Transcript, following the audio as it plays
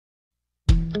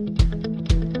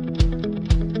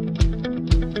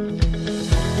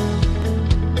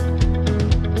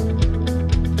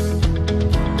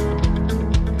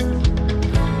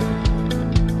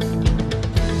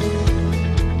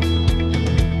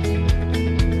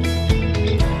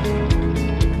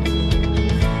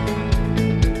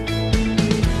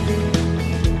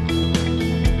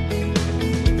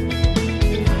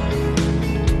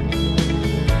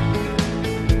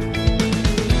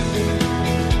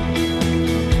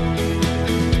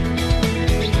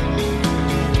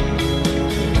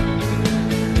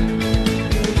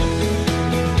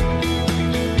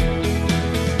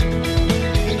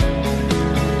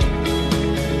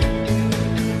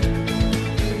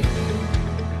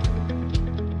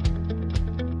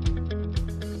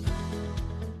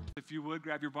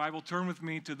Grab your Bible, turn with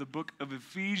me to the book of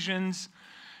Ephesians,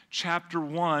 chapter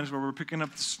 1 is where we're picking up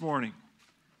this morning.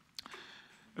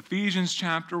 Ephesians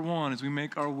chapter 1 as we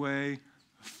make our way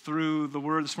through the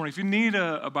Word this morning. If you need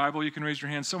a Bible, you can raise your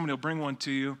hand. Somebody will bring one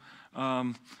to you.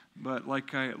 But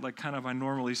I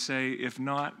normally say, if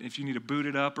not, if you need to boot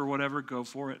it up or whatever, go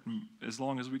for it. And as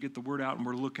long as we get the Word out and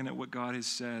we're looking at what God has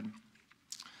said.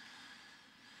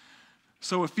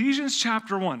 So Ephesians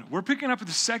chapter 1, we're picking up at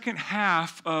the second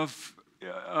half of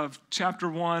chapter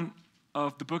 1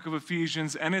 of the book of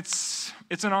Ephesians, and it's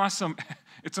an awesome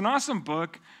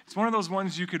book. It's one of those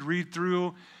ones you could read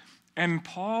through, and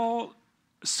Paul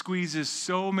squeezes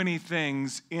so many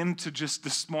things into just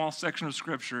this small section of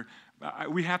Scripture.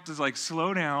 We have to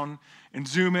slow down and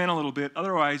zoom in a little bit.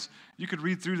 Otherwise, you could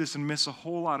read through this and miss a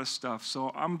whole lot of stuff.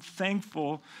 So I'm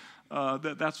thankful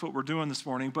that that's what we're doing this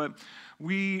morning. But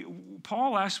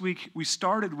Paul last week, we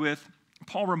started with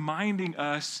Paul reminding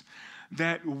us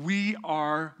that we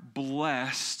are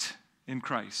blessed in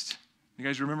Christ. You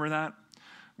guys remember that?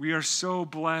 We are so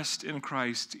blessed in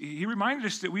Christ. He reminded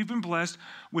us that we've been blessed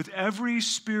with every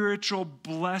spiritual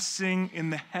blessing in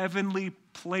the heavenly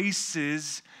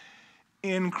places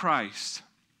in Christ.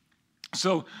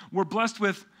 So we're blessed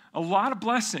with a lot of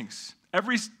blessings.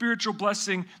 Every spiritual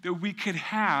blessing that we could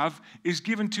have is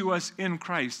given to us in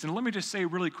Christ. And let me just say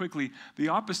really quickly, the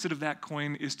opposite of that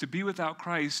coin is to be without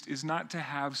Christ is not to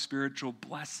have spiritual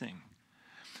blessing.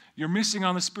 You're missing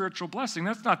on the spiritual blessing.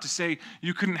 That's not to say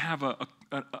you couldn't have a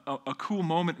cool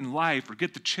moment in life or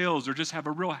get the chills or just have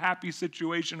a real happy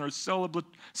situation or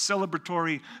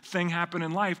celebratory thing happen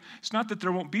in life. It's not that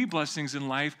there won't be blessings in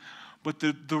life, but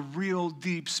the real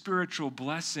deep spiritual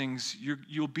blessings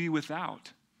you'll be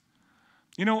without.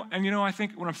 I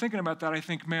think when I'm thinking about that, I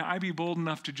think, may I be bold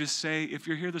enough to just say, if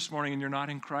you're here this morning and you're not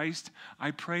in Christ,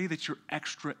 I pray that you're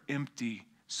extra empty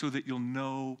so that you'll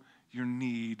know your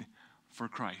need for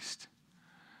Christ.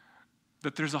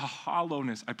 That there's a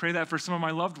hollowness. I pray that for some of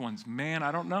my loved ones. Man,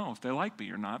 I don't know if they like me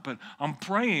or not, but I'm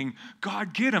praying,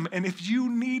 God, get them. And if you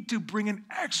need to bring an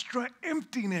extra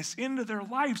emptiness into their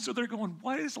life so they're going,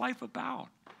 what is life about?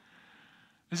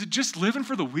 Is it just living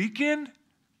for the weekend?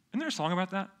 Isn't there a song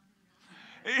about that?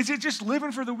 Is it just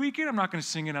living for the weekend? I'm not going to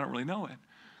sing it. I don't really know it.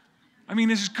 I mean,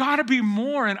 there's got to be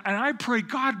more. And I pray,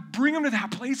 God, bring them to that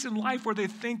place in life where they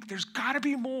think there's got to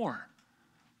be more.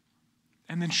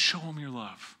 And then show them your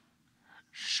love.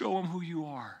 Show them who you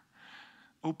are.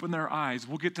 Open their eyes.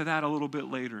 We'll get to that a little bit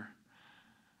later.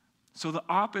 So the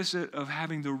opposite of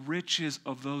having the riches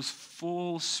of those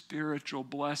full spiritual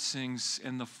blessings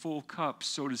and the full cup,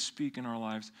 so to speak, in our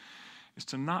lives is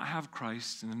to not have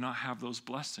Christ and to not have those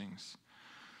blessings.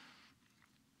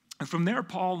 And from there,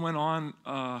 Paul went on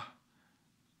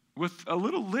with a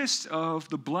little list of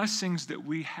the blessings that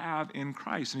we have in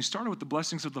Christ. And he started with the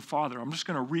blessings of the Father. I'm just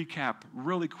going to recap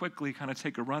really quickly, kind of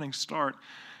take a running start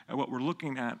at what we're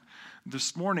looking at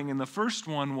this morning. And the first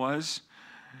one was,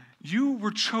 you were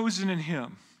chosen in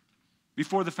Him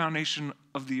before the foundation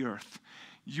of the earth.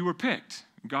 You were picked.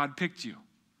 God picked you.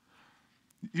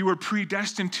 You were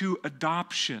predestined to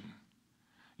adoption.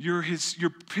 You're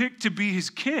picked to be His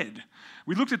kid.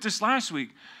 We looked at this last week.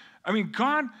 I mean,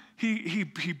 God, He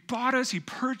bought us, He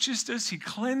purchased us, He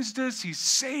cleansed us, He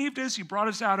saved us, He brought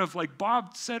us out of, like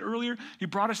Bob said earlier, He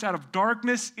brought us out of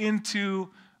darkness into,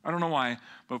 I don't know why,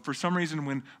 but for some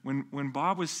reason when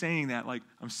Bob was saying that, like,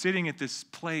 I'm sitting at this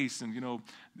place and,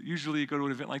 usually you go to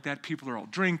an event like that, people are all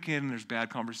drinking, there's bad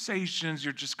conversations,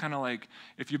 you're just kind of like,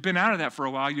 if you've been out of that for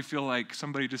a while, you feel like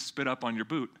somebody just spit up on your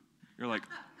boot. You're like,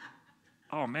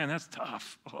 oh man, that's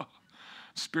tough. Oh.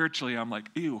 Spiritually, I'm like,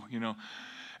 ew,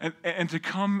 And to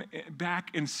come back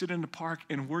and sit in the park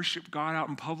and worship God out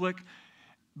in public,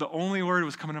 the only word that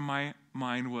was coming to my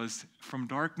mind was from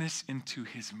darkness into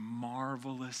His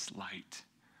marvelous light.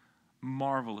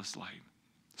 Marvelous light.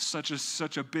 Such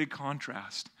a big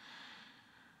contrast.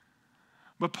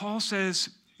 But Paul says,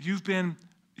 You've been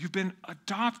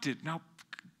adopted. Now,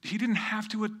 he didn't have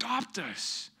to adopt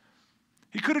us.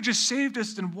 He could have just saved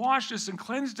us and washed us and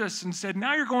cleansed us and said,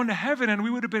 now you're going to heaven, and we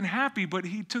would have been happy. But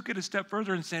he took it a step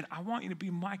further and said, I want you to be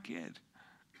my kid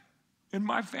in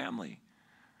my family.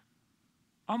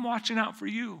 I'm watching out for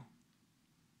you.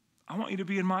 I want you to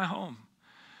be in my home.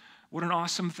 What an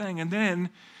awesome thing. And then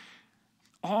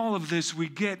all of this we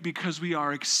get because we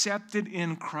are accepted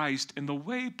in Christ. And the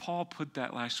way Paul put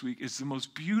that last week is the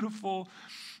most beautiful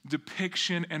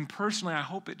depiction. And personally, I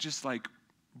hope it just like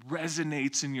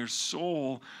resonates in your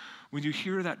soul when you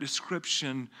hear that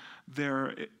description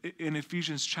there in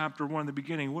Ephesians chapter 1 in the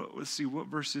beginning. Let's see, what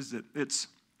verse is it? It's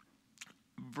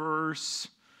verse...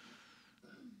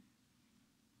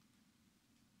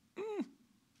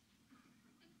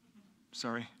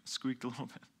 Sorry, squeaked a little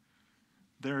bit.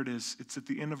 There it is. It's at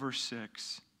the end of verse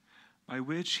 6. By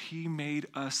which he made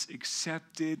us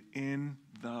accepted in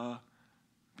the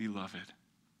beloved.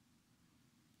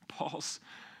 Paul's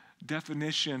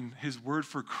definition, his word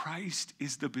for Christ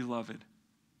is the beloved.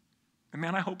 And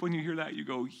man, I hope when you hear that, you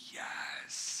go,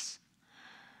 yes,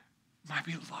 my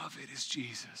beloved is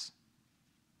Jesus.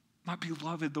 My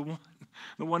beloved,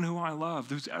 the one who I love,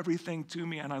 who's everything to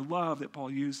me, and I love that Paul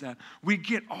used that. We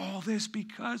get all this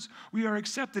because we are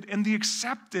accepted, and the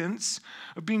acceptance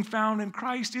of being found in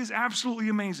Christ is absolutely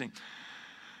amazing.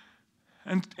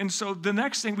 And so the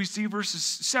next thing we see, verses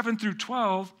 7 through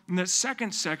 12, in that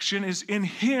second section, is in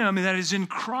him, that is in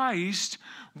Christ,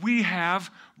 we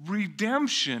have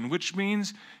redemption, which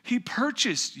means he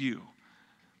purchased you.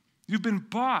 You've been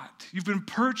bought. You've been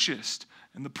purchased.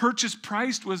 And the purchase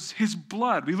price was his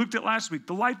blood. We looked at last week.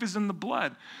 The life is in the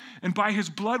blood. And by his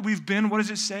blood we've been, what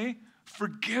does it say?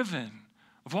 Forgiven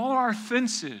of all our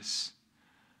offenses.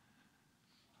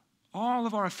 All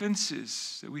of our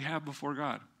offenses that we have before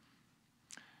God.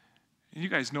 And you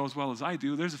guys know as well as I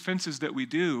do, there's offenses that we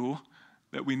do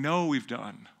that we know we've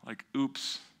done. Like,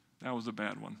 oops, that was a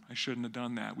bad one. I shouldn't have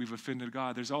done that. We've offended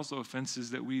God. There's also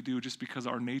offenses that we do just because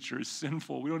our nature is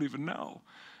sinful. We don't even know.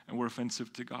 And we're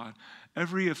offensive to God.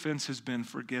 Every offense has been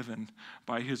forgiven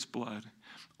by his blood.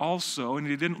 Also, and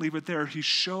he didn't leave it there, he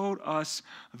showed us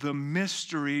the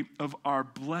mystery of our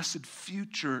blessed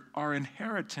future, our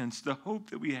inheritance, the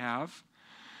hope that we have.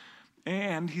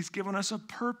 And he's given us a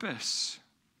purpose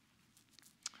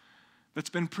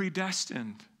that's been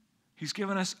predestined. He's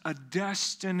given us a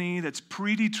destiny that's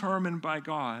predetermined by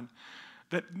God.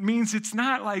 That means it's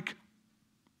not like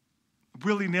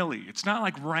willy-nilly. It's not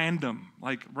like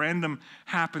random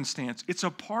happenstance. It's a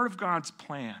part of God's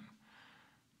plan.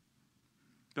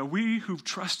 That we who've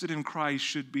trusted in Christ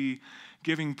should be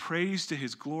giving praise to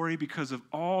his glory because of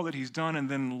all that he's done. And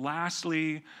then last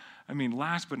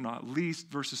but not least,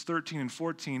 verses 13 and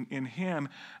 14, in him,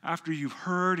 after you've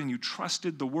heard and you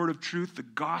trusted the word of truth, the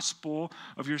gospel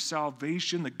of your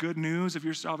salvation, the good news of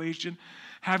your salvation,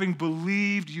 having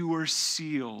believed, you were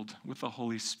sealed with the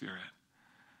Holy Spirit.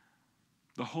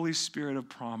 The Holy Spirit of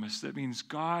promise. That means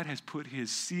God has put his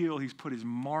seal, he's put his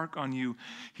mark on you.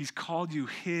 He's called you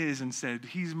his and said,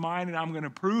 he's mine and I'm going to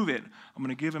prove it. I'm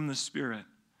going to give him the Spirit.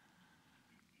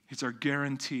 It's our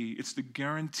guarantee. It's the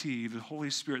guarantee, the Holy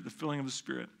Spirit, the filling of the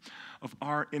Spirit, of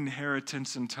our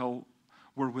inheritance until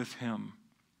we're with him.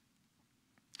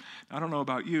 I don't know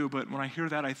about you, but when I hear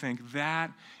that, I think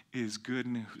that is good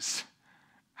news.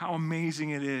 How amazing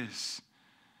it is.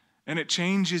 And it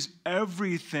changes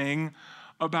everything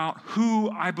about who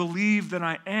I believe that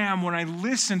I am when I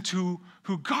listen to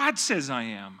who God says I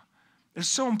am. It's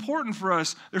so important for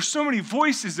us. There's so many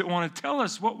voices that want to tell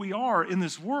us what we are in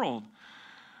this world.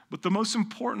 But the most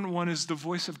important one is the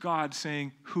voice of God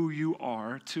saying who you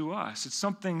are to us. It's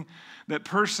something that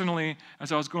personally,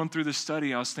 as I was going through this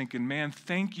study, I was thinking, man,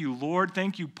 thank you, Lord.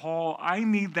 Thank you, Paul. I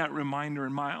need that reminder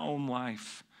in my own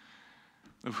life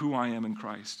of who I am in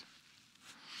Christ.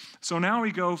 So now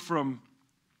we go from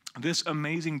this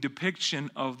amazing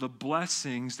depiction of the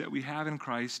blessings that we have in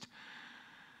Christ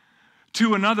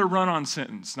to another run-on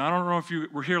sentence. Now, I don't know if you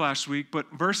were here last week, but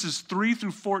verses 3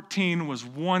 through 14 was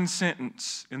one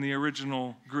sentence in the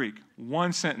original Greek.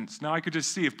 One sentence. Now, I could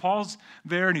just see if Paul's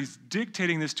there and he's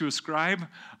dictating this to a scribe,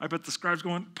 I bet the scribe's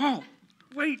going, Paul,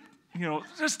 wait,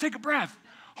 just take a breath.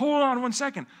 Hold on 1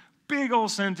 second. Big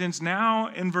old sentence. Now,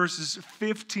 in verses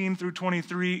 15 through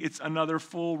 23, it's another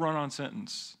full run-on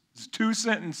sentence. It's 2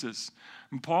 sentences.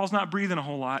 And Paul's not breathing a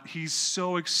whole lot. He's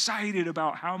so excited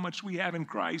about how much we have in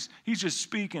Christ. He's just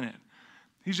speaking it.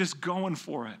 He's just going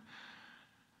for it.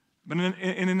 But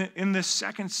in this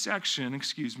second section,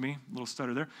 a little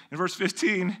stutter there. In verse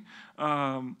 15,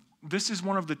 this is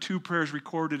one of the 2 prayers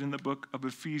recorded in the book of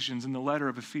Ephesians, in the letter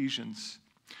of Ephesians.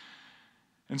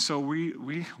 And so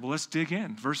well, let's dig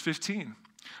in. Verse 15.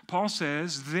 Paul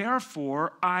says,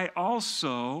 therefore, I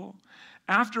also,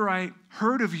 after I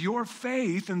heard of your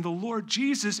faith in the Lord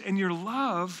Jesus and your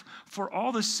love for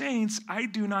all the saints, I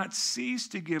do not cease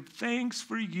to give thanks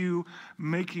for you,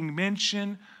 making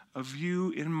mention of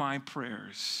you in my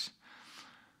prayers.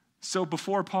 So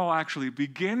before Paul actually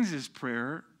begins his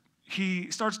prayer, he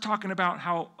starts talking about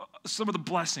how some of the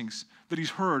blessings that he's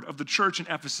heard of the church in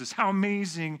Ephesus, how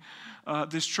amazing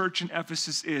this church in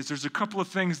Ephesus is. There's a couple of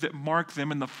things that mark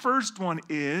them, and the first one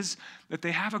is that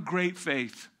they have a great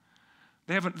faith.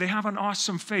 They have an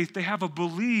awesome faith. They have a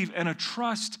belief and a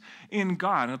trust in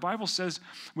God. And the Bible says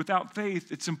without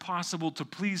faith, it's impossible to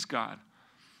please God.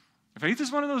 Faith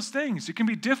is one of those things. It can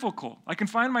be difficult. I can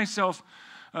find myself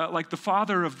like the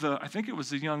father of I think it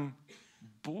was a young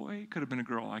boy, could have been a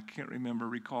girl, I can't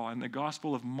recall, in the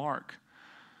Gospel of Mark,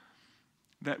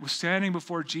 that was standing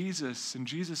before Jesus, and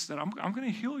Jesus said, I'm going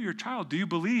to heal your child. Do you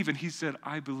believe? And he said,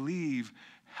 I believe.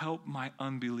 Help my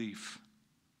unbelief.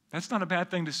 That's not a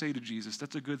bad thing to say to Jesus.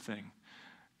 That's a good thing.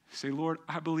 Say, Lord,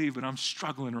 I believe, but I'm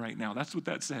struggling right now. That's what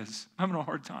that says. I'm having a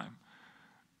hard time.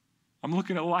 I'm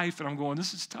looking at life, and I'm going,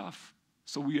 this is tough.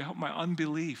 So will you help my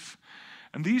unbelief?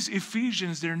 And these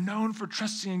Ephesians, they're known for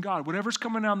trusting in God. Whatever's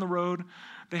coming down the road,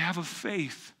 they have a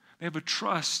faith. They have a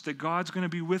trust that God's going to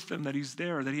be with them, that he's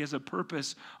there, that he has a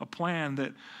purpose, a plan,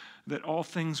 that all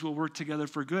things will work together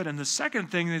for good. And the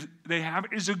second thing that they have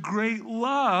is a great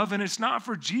love, and it's not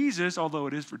for Jesus, although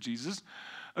it is for Jesus.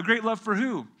 A great love for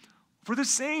who? For the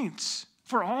saints,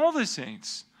 for all the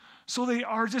saints. So they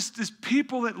are just this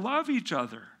people that love each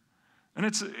other. And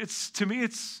it's to me,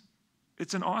 it's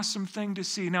an awesome thing to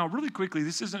see. Now, really quickly,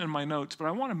 this isn't in my notes, but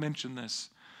I want to mention this.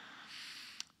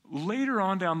 Later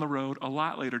on down the road, a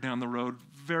lot later down the road,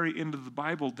 very into the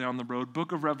Bible down the road,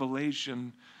 book of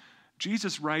Revelation,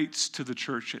 Jesus writes to the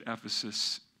church at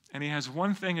Ephesus, and he has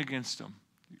one thing against them.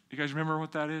 You guys remember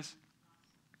what that is?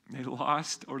 They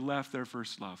lost or left their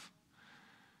first love.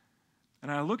 And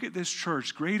I look at this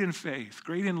church, great in faith,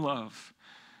 great in love,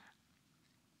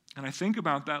 and I think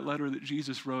about that letter that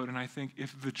Jesus wrote, and I think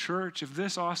if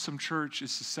this awesome church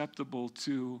is susceptible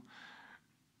to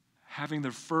having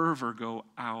their fervor go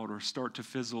out or start to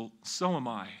fizzle, so am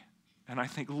I. And I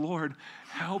think, Lord,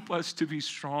 help us to be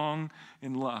strong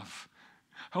in love.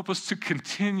 Help us to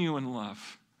continue in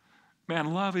love.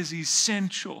 Man, love is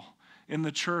essential in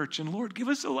the church. And Lord, give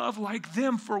us a love like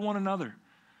them for one another.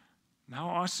 And how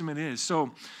awesome it is.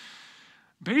 So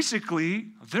basically,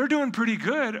 they're doing pretty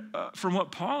good from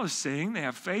what Paul is saying. They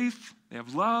have faith, they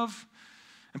have love.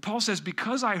 And Paul says,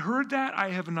 because I heard that,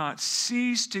 I have not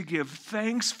ceased to give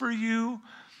thanks for you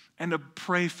and to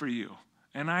pray for you.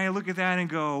 And I look at that and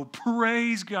go,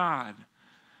 praise God.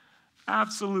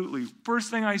 Absolutely.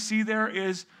 First thing I see there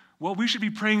is, well, we should be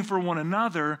praying for one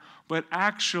another, but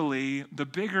actually the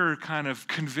bigger kind of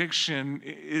conviction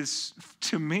is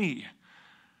to me.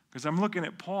 Because I'm looking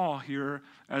at Paul here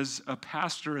as a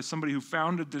pastor, as somebody who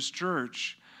founded this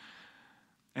church,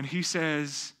 and he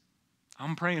says,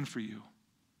 I'm praying for you.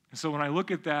 And so when I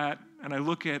look at that, and I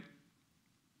look at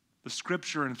the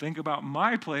scripture and think about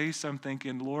my place, I'm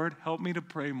thinking, Lord, help me to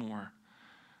pray more.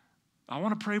 I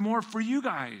want to pray more for you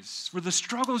guys, for the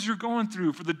struggles you're going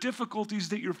through, for the difficulties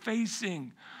that you're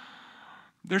facing.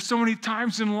 There's so many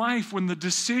times in life when the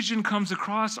decision comes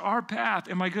across our path,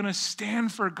 am I going to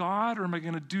stand for God or am I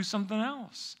going to do something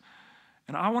else?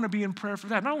 And I want to be in prayer for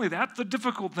that. Not only that, the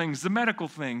difficult things, the medical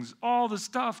things, all the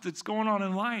stuff that's going on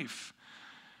in life.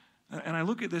 And I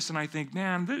look at this and I think,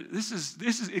 man,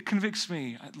 it convicts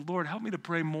me. Lord, help me to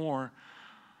pray more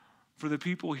for the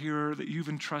people here that you've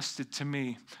entrusted to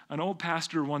me. An old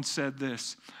pastor once said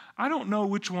this, I don't know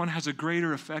which one has a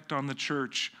greater effect on the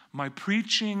church, my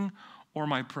preaching or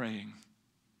my praying.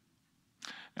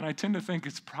 And I tend to think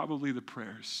it's probably the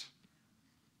prayers.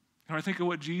 And I think of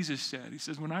what Jesus said. He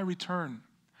says, when I return,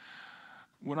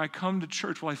 when I come to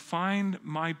church, will I find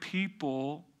my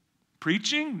people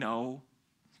preaching? No.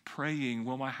 Praying.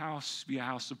 Will my house be a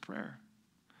house of prayer?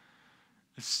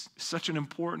 It's such an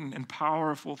important and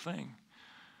powerful thing.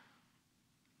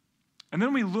 And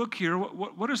then we look here,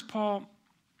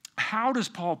 how does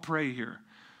Paul pray here?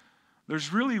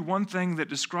 There's really one thing that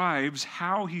describes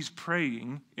how he's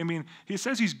praying. I mean, he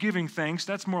says he's giving thanks.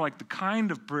 That's more like the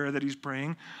kind of prayer that he's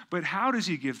praying. But how does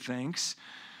he give thanks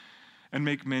and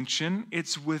make mention?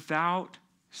 It's without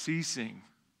ceasing.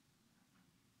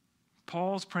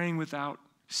 Paul's praying without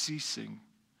ceasing.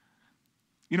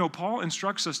 You know, Paul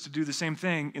instructs us to do the same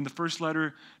thing in the first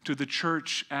letter to the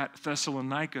church at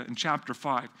Thessalonica in chapter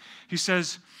 5. He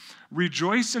says,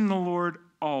 rejoice in the Lord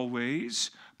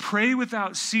always. Pray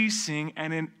without ceasing,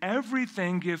 and in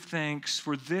everything give thanks,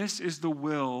 for this is the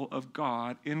will of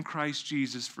God in Christ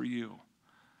Jesus for you.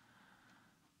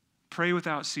 Pray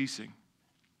without ceasing.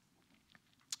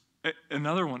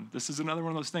 Another one. This is another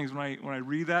one of those things. When I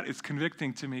read that, it's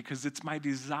convicting to me because it's my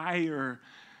desire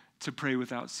to pray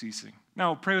without ceasing.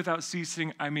 Now, pray without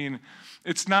ceasing, I mean,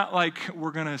 it's not like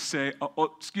we're going to say,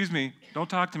 oh, excuse me, don't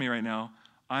talk to me right now.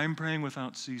 I'm praying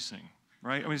without ceasing,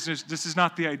 right? I mean, this is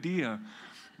not the idea.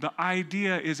 The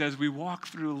idea is as we walk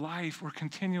through life, we're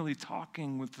continually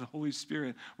talking with the Holy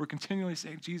Spirit. We're continually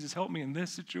saying, Jesus, help me in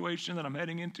this situation that I'm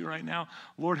heading into right now.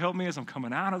 Lord, help me as I'm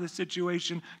coming out of this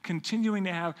situation. Continuing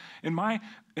to have,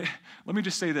 let me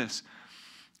just say this.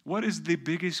 What is the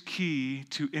biggest key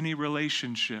to any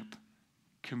relationship?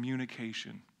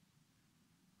 Communication.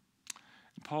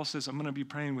 And Paul says, I'm going to be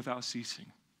praying without ceasing.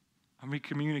 I'm going to be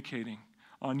communicating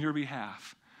on your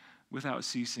behalf without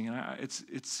ceasing. And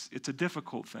it's a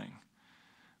difficult thing.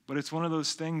 But it's one of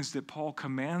those things that Paul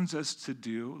commands us to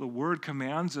do. The Word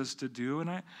commands us to do. And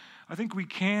I think we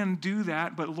can do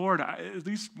that. But Lord, at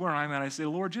least where I'm at, I say,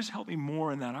 Lord, just help me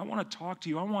more in that. I want to talk to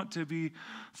you. I want to be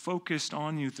focused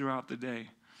on you throughout the day.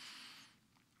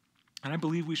 And I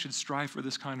believe we should strive for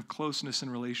this kind of closeness in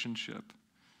relationship.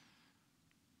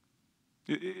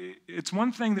 It's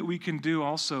one thing that we can do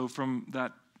also from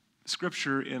that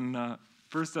scripture in 1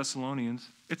 Thessalonians.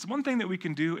 It's one thing that we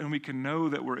can do, and we can know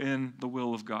that we're in the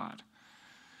will of God.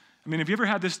 I mean, have you ever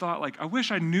had this thought, like, I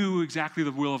wish I knew exactly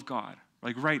the will of God,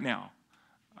 like right now?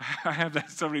 I have that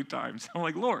so many times. I'm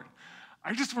like, Lord,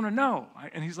 I just want to know.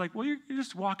 And he's like, well, you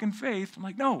just walk in faith. I'm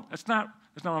like, no, that's not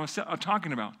what I'm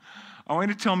talking about. I want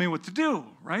you to tell me what to do,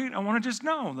 right? I want to just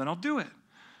know, then I'll do it.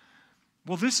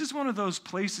 Well, this is one of those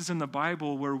places in the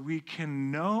Bible where we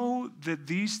can know that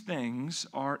these things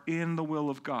are in the will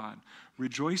of God.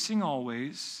 Rejoicing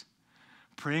always,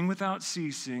 praying without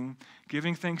ceasing,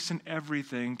 giving thanks in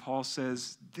everything. Paul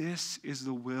says, this is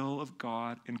the will of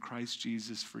God in Christ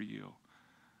Jesus for you.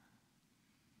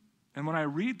 And when I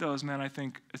read those, man, I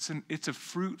think it's a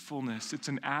fruitfulness. It's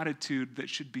an attitude that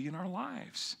should be in our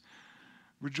lives.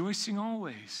 Rejoicing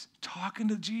always, talking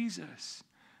to Jesus,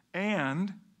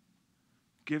 and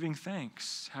giving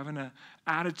thanks, having an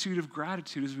attitude of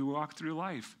gratitude as we walk through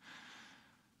life.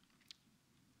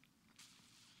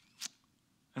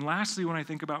 And lastly, when I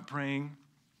think about praying,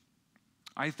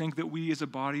 I think that we as a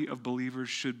body of believers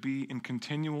should be in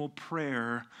continual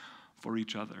prayer for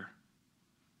each other.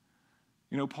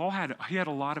 You know, Paul had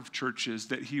a lot of churches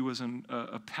that he was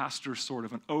a pastor, sort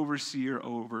of, an overseer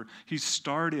over. He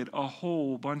started a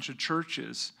whole bunch of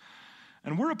churches.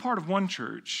 And we're a part of one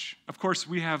church. Of course,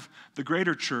 we have the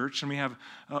greater church, and we have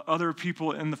other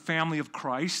people in the family of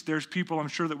Christ. There's people I'm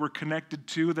sure that we're connected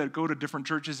to that go to different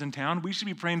churches in town. We should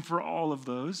be praying for all of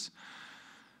those.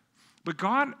 But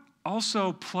God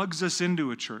also plugs us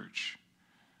into a church.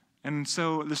 And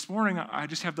so this morning, I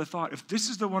just have the thought, if this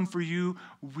is the one for you,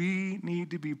 we need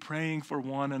to be praying for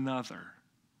one another,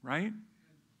 right?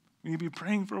 We need to be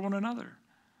praying for one another.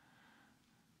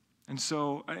 And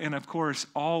so, and of course,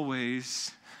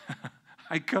 always,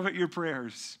 I covet your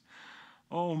prayers.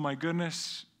 Oh my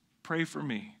goodness, pray for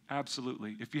me,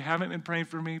 absolutely. If you haven't been praying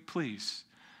for me, please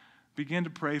begin to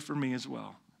pray for me as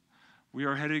well. We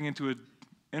are heading into an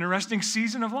interesting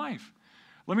season of life.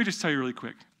 Let me just tell you really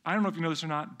quick. I don't know if you know this or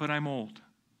not, but I'm old.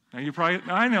 Now you probably,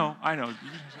 I know,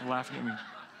 you're laughing at me.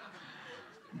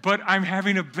 But I'm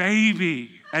having a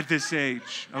baby at this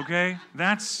age, okay?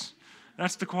 That's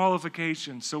the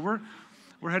qualification. So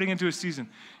we're heading into a season.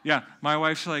 Yeah, my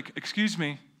wife's like, excuse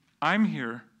me, I'm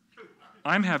here.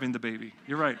 I'm having the baby.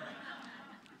 You're right.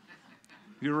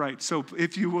 You're right. So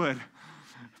if you would,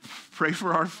 pray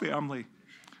for our family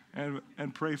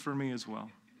and pray for me as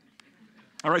well.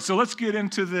 All right, so let's get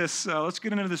into this.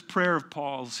 This prayer of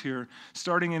Paul's here,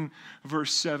 starting in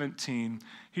verse 17.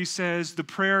 He says, the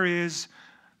prayer is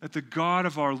that the God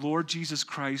of our Lord Jesus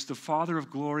Christ, the Father of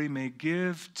glory, may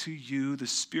give to you the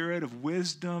spirit of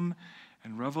wisdom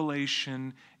and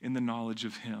revelation in the knowledge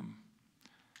of him.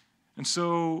 And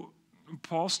so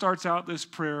Paul starts out this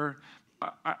prayer.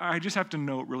 I just have to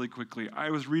note really quickly.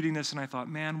 I was reading this and I thought,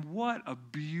 man, what a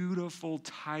beautiful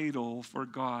title for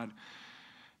God.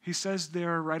 He says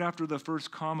there, right after the first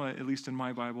comma, at least in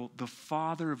my Bible, the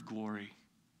Father of glory.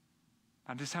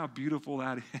 And just how beautiful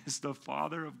that is, the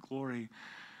Father of glory.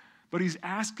 But he's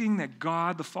asking that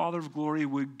God, the Father of glory,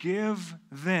 would give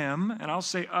them, and I'll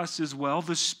say us as well,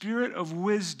 the spirit of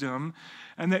wisdom,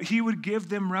 and that he would give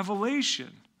them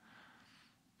revelation.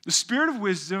 The spirit of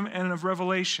wisdom and of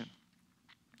revelation.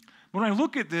 when I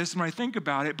look at this and when I think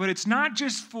about it, but it's not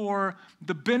just for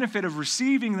the benefit of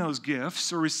receiving those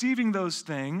gifts or receiving those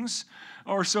things,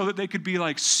 or so that they could be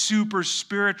like super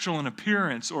spiritual in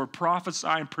appearance or prophesy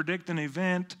and predict an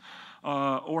event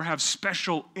or have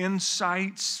special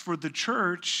insights for the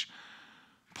church.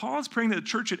 Paul is praying that the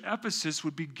church at Ephesus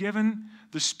would be given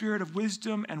the spirit of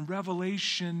wisdom and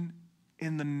revelation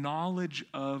in the knowledge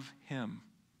of him.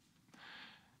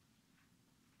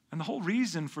 And the whole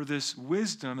reason for this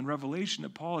wisdom and revelation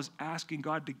that Paul is asking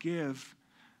God to give,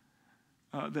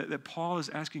 that Paul is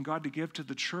asking God to give to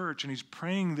the church, and he's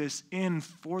praying this in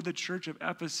for the church of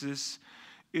Ephesus,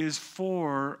 is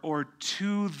for or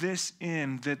to this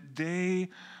end, that they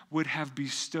would have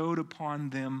bestowed upon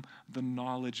them the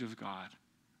knowledge of God.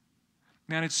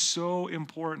 Man, it's so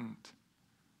important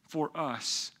for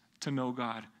us to know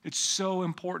God. It's so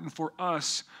important for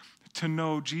us to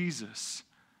know Jesus.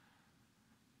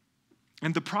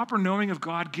 And the proper knowing of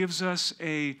God gives us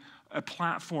a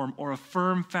platform or a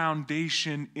firm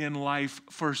foundation in life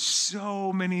for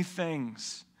so many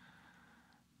things.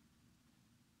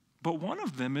 But one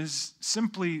of them is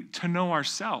simply to know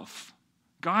ourselves.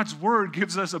 God's word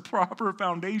gives us a proper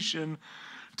foundation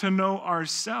to know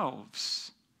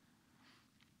ourselves.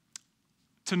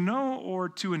 To know or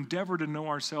to endeavor to know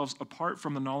ourselves apart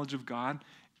from the knowledge of God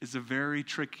is a very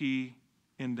tricky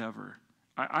endeavor.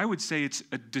 I would say it's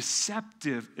a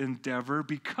deceptive endeavor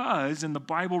because, and the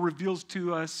Bible reveals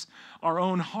to us, our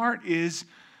own heart is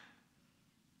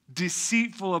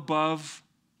deceitful above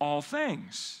all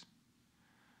things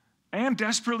and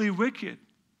desperately wicked.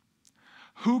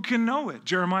 Who can know it?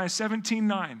 Jeremiah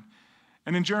 17:9.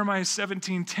 And in Jeremiah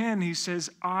 17:10, he says,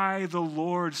 I, the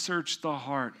Lord, search the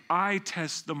heart. I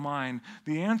test the mind.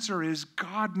 The answer is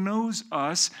God knows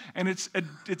us, and it's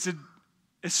a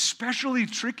especially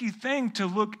tricky thing to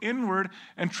look inward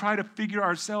and try to figure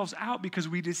ourselves out because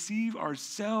we deceive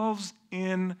ourselves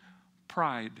in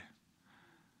pride.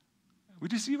 We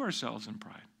deceive ourselves in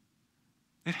pride.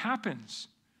 It happens.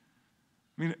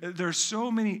 I mean, there's so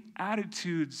many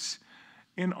attitudes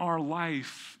in our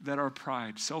life that are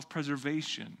pride,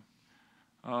 self-preservation,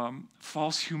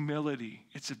 false humility.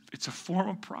 It's a form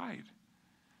of pride.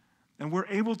 And we're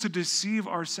able to deceive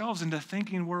ourselves into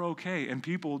thinking we're okay. And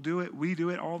people do it. We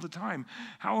do it all the time.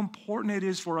 How important it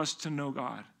is for us to know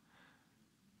God.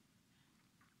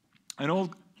 An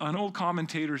old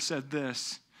commentator said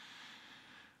this: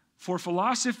 for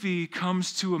philosophy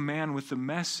comes to a man with the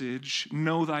message,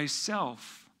 know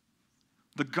thyself.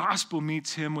 The gospel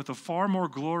meets him with a far more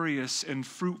glorious and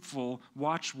fruitful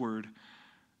watchword,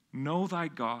 know thy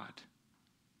God.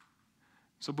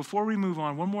 So before we move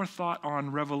on, one more thought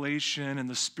on revelation and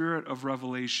the spirit of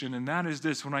revelation, and that is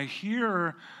this. When I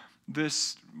hear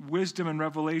this wisdom and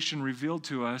revelation revealed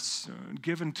to us,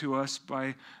 given to us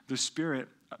by the Spirit,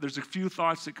 there's a few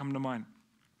thoughts that come to mind.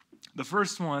 The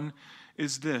first one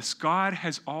is this: God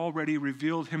has already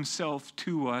revealed himself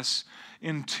to us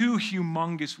in two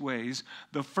humongous ways.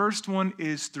 The first one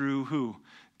is through who?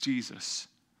 Jesus.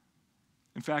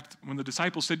 In fact, when the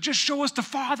disciples said, just show us the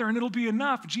Father and it'll be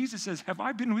enough, Jesus says, have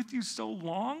I been with you so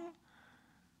long?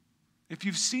 If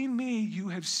you've seen me, you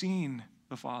have seen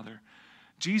the Father.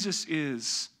 Jesus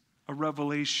is a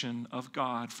revelation of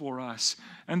God for us.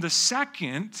 And the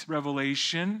second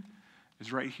revelation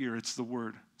is right here. It's the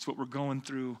Word. It's what we're going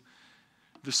through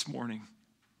this morning.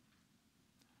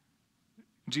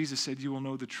 Jesus said, you will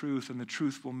know the truth, and the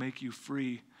truth will make you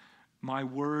free. My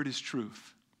word is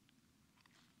truth.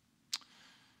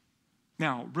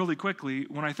 Now, really quickly,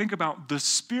 when I think about the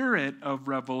spirit of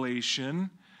revelation,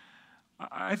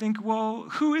 I think, well,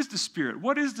 who is the Spirit?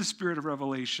 What is the spirit of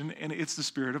revelation? And it's the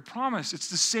spirit of promise. It's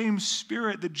the same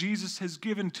Spirit that Jesus has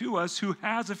given to us, who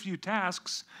has a few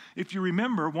tasks. If you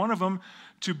remember, one of them,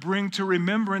 to bring to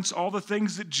remembrance all the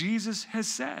things that Jesus has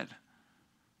said.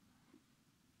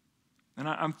 And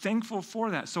I'm thankful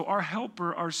for that. So our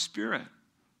helper, our Spirit,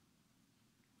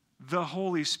 the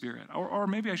Holy Spirit, or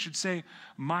maybe I should say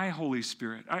my Holy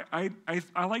Spirit. I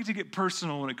like to get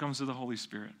personal when it comes to the Holy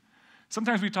Spirit.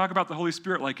 Sometimes we talk about the Holy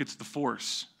Spirit like it's the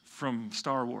Force from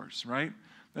Star Wars, right?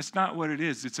 That's not what it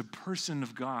is. It's a person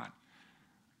of God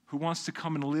who wants to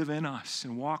come and live in us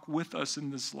and walk with us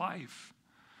in this life.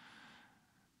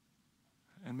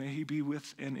 And may he be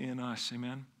with and in us,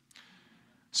 amen?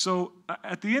 So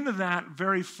at the end of that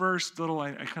very first little,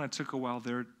 I kind of took a while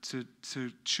there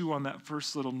to chew on that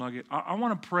first little nugget. I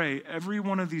want to pray every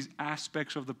one of these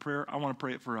aspects of the prayer. I want to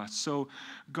pray it for us. So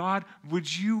God,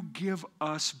 would you give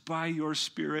us by your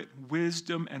Spirit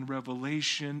wisdom and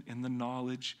revelation in the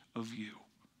knowledge of you?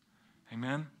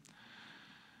 Amen.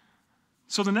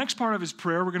 So the next part of his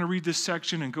prayer, we're going to read this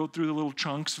section and go through the little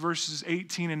chunks, verses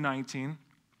 18 and 19,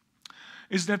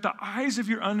 is that the eyes of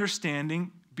your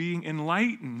understanding being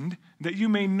enlightened, that you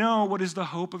may know what is the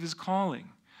hope of his calling,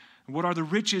 and what are the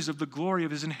riches of the glory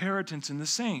of his inheritance in the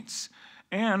saints,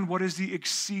 and what is the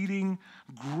exceeding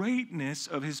greatness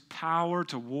of his power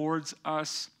towards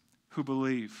us who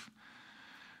believe.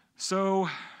 So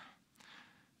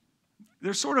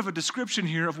there's sort of a description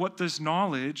here of what this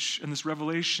knowledge and this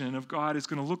revelation of God is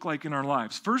going to look like in our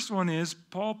lives. First one is,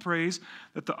 Paul prays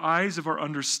that the eyes of our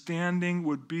understanding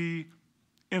would be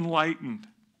enlightened,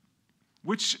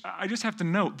 which I just have to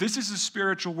note, this is a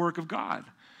spiritual work of God,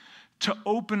 to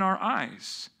open our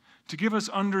eyes, to give us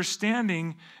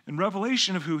understanding and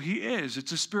revelation of who he is.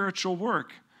 It's a spiritual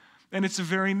work, and it's a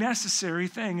very necessary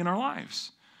thing in our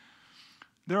lives.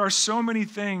 There are so many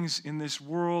things in this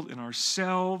world, in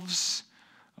ourselves.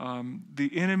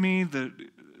 The enemy,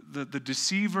 the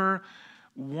deceiver,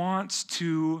 wants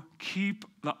to keep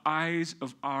the eyes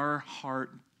of our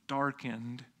heart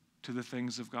darkened to the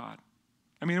things of God.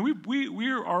 I mean,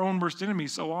 we're our own worst enemy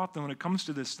so often when it comes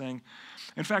to this thing.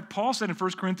 In fact, Paul said in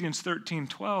 1 Corinthians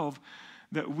 13:12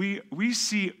 that we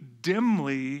see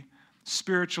dimly,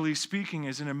 spiritually speaking,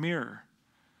 as in a mirror.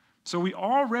 So we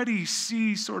already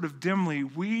see sort of dimly.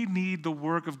 We need the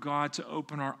work of God to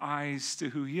open our eyes to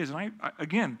who he is. And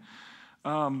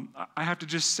I have to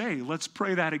just say, let's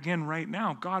pray that again right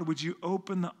now. God, would you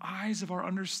open the eyes of our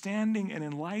understanding and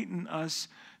enlighten us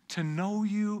to know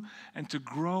you and to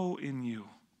grow in you.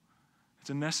 It's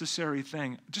a necessary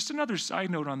thing. Just another side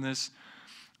note on this.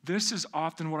 This is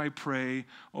often what I pray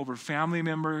over family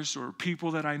members or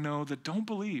people that I know that don't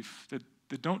believe,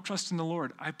 that don't trust in the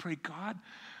Lord. I pray, God,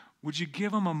 would you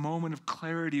give them a moment of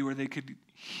clarity where they could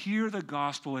hear the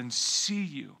gospel and see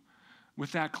you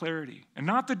with that clarity, and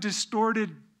not the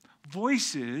distorted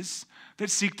voices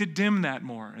that seek to dim that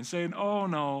more and saying, oh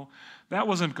no, that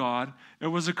wasn't God, it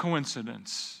was a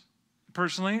coincidence.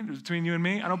 Personally, between you and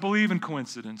me, I don't believe in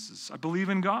coincidences. I believe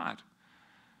in God.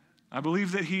 I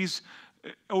believe that he's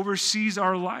oversees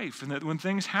our life, and that when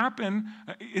things happen,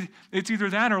 it's either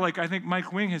that or, like I think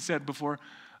Mike Wing has said before,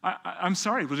 I'm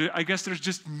sorry, but I guess there's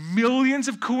just millions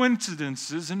of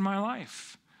coincidences in my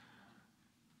life,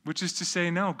 which is to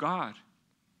say, no, God.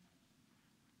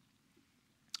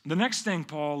 The next thing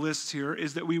Paul lists here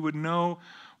is that we would know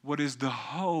what is the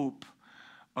hope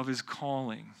of his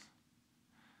calling.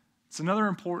 It's another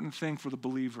important thing for the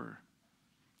believer,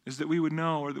 is that we would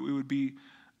know, or that we would be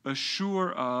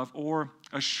assured of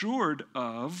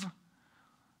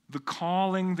the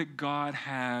calling that God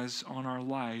has on our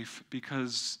life,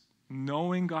 because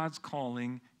knowing God's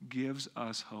calling gives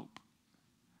us hope.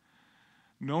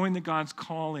 Knowing that God's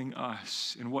calling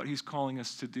us and what he's calling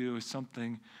us to do is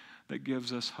something that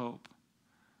gives us hope.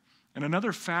 And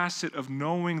another facet of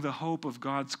knowing the hope of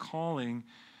God's calling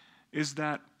is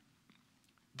that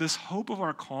this hope of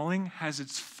our calling has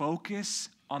its focus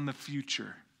on the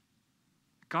future.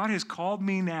 God has called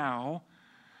me now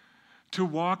to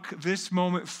walk this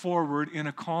moment forward in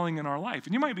a calling in our life.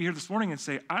 And you might be here this morning and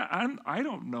say, I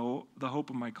don't know the hope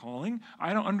of my calling.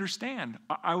 I don't understand.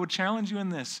 I would challenge you in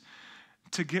this,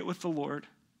 to get with the Lord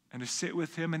and to sit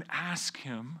with him and ask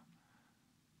him,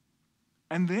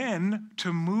 and then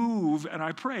to move. And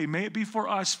I pray, may it be for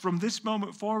us from this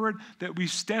moment forward that we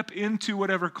step into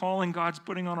whatever calling God's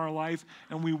putting on our life,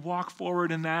 and we walk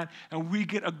forward in that, and we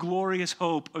get a glorious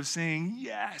hope of saying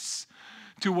yes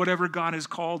to whatever God has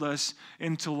called us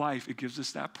into life. It gives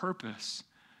us that purpose.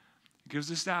 It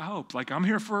gives us that hope. Like, I'm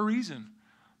here for a reason.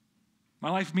 My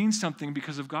life means something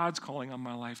because of God's calling on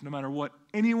my life, no matter what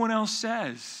anyone else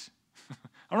says. I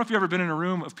don't know if you've ever been in a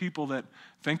room of people that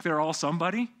think they're all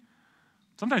somebody.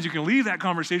 Sometimes you can leave that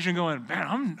conversation going, man,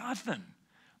 I'm nothing.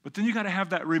 But then you got to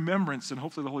have that remembrance, and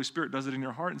hopefully the Holy Spirit does it in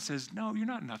your heart and says, no, you're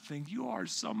not nothing. You are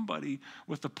somebody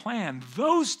with a plan.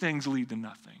 Those things lead to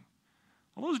nothing.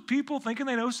 All those people thinking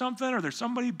they know something or they're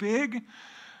somebody big,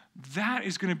 that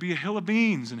is going to be a hill of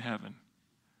beans in heaven.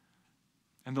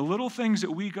 And the little things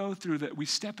that we go through, that we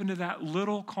step into that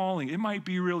little calling, it might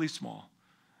be really small.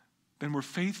 Then we're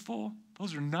faithful.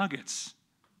 Those are nuggets.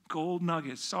 Gold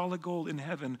nuggets, solid gold in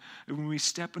heaven, when we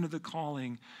step into the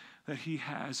calling that he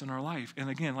has in our life. And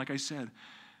again, like I said,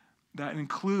 that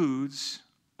includes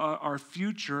our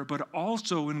future, but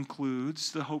also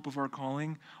includes the hope of our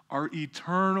calling, our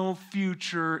eternal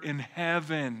future in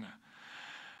heaven.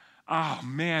 Oh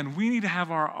man, we need to have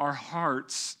our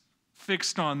hearts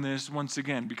fixed on this once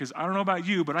again, because I don't know about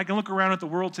you, but I can look around at the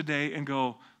world today and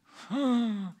go,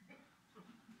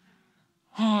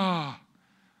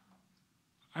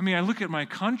 I mean, I look at my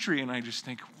country and I just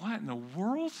think, what in the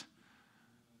world?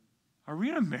 Are we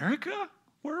in America?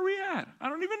 Where are we at? I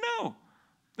don't even know.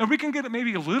 Now, we can get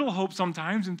maybe a little hope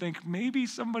sometimes and think maybe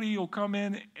somebody will come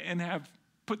in and have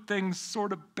put things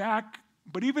sort of back.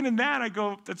 But even in that, I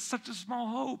go, that's such a small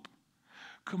hope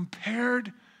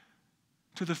compared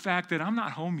to the fact that I'm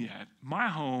not home yet. My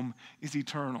home is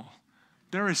eternal.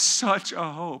 There is such a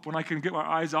hope when I can get my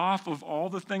eyes off of all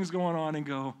the things going on and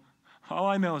go, all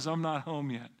I know is I'm not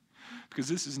home yet because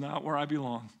this is not where I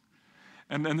belong.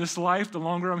 And in this life, the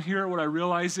longer I'm here, what I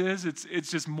realize is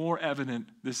it's just more evident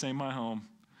this ain't my home.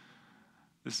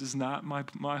 This is not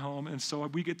my home. And so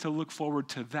we get to look forward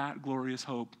to that glorious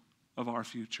hope of our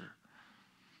future.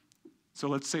 So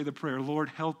let's say the prayer, Lord,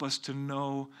 help us to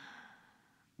know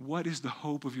what is the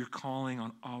hope of your calling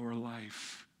on our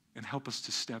life, and help us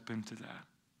to step into that.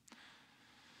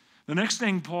 The next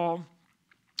thing Paul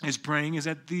is praying is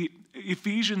that the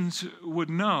Ephesians would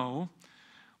know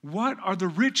what are the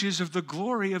riches of the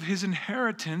glory of his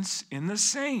inheritance in the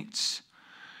saints.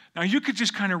 Now, you could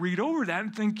just kind of read over that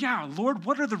and think, yeah, Lord,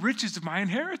 what are the riches of my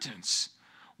inheritance?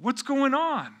 What's going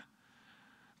on?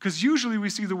 Because usually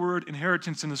we see the word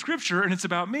inheritance in the scripture, and it's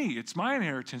about me. It's my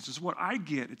inheritance. It's what I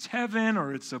get. It's heaven,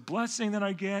 or it's a blessing that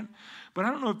I get. But I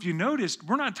don't know if you noticed,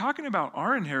 we're not talking about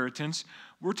our inheritance.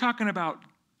 We're talking about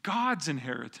God's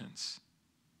inheritance.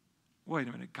 Wait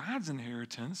a minute. God's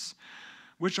inheritance,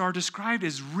 which are described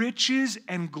as riches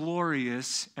and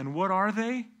glorious. And what are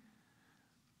they?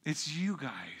 It's you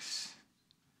guys.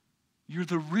 You're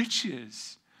the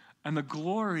riches and the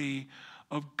glory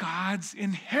of God's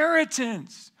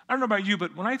inheritance. I don't know about you,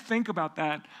 but when I think about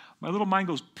that, my little mind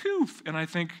goes poof, and I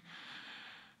think,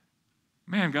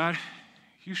 man, God,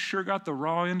 you sure got the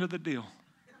raw end of the deal.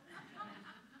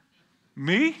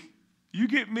 Me? You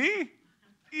get me?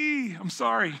 I'm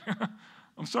sorry.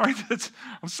 I'm sorry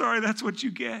that's what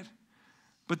you get.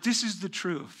 But this is the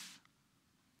truth.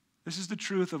 This is the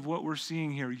truth of what we're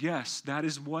seeing here. Yes, that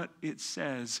is what it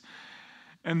says.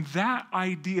 And that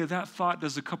idea, that thought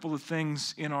does a couple of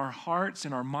things in our hearts,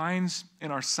 in our minds, in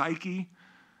our psyche,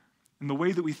 in the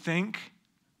way that we think.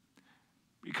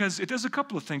 Because it does a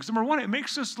couple of things. Number one, it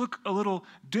makes us look a little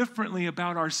differently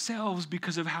about ourselves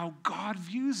because of how God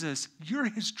views us. You're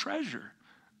his treasure.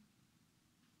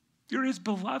 You're his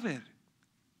beloved.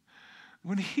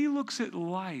 When he looks at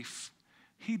life,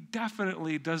 he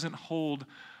definitely doesn't hold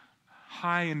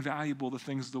high and valuable the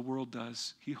things the world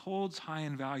does. He holds high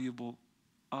and valuable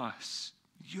us.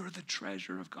 You're the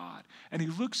treasure of God. And he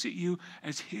looks at you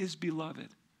as his beloved.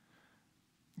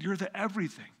 You're the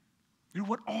everything. You're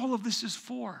what all of this is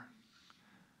for.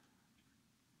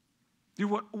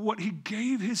 You're what he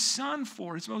gave his son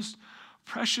for, his most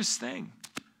precious thing.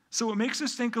 So it makes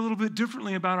us think a little bit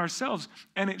differently about ourselves,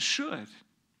 and it should.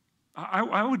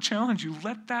 I would challenge you,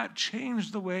 let that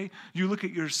change the way you look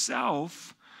at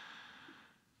yourself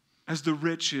as the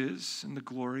riches and the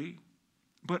glory.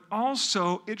 But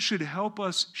also, it should help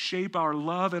us shape our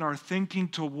love and our thinking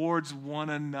towards one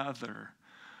another.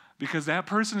 Because that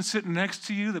person sitting next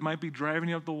to you that might be driving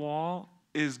you up the wall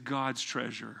is God's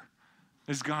treasure,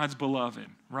 is God's beloved,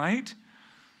 right?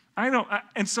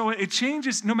 And so it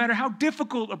changes no matter how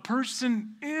difficult a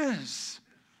person is.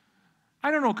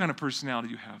 I don't know what kind of personality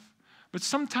you have, but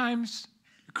sometimes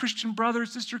a Christian brother or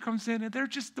sister comes in and they're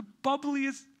just the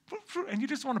bubbliest, and you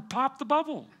just want to pop the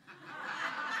bubble.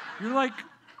 You're like,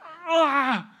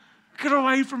 get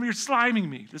away from me, you're sliming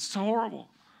me. This is horrible.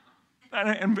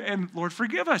 And Lord,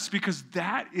 forgive us, because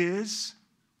that is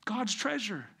God's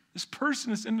treasure. This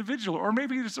person, this individual. Or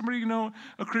maybe there's somebody you know,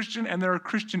 a Christian, and they're a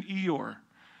Christian Eeyore.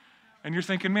 And you're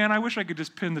thinking, man, I wish I could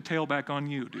just pin the tail back on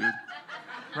you, dude.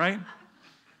 Right?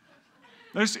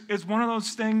 It's one of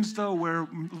those things, though, where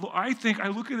I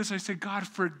look at this, I say, God,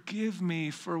 forgive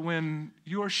me for when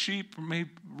your sheep may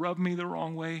rub me the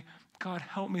wrong way. God,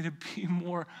 help me to be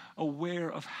more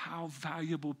aware of how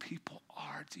valuable people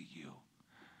are to you.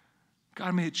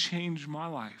 God, may it change my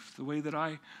life, the way that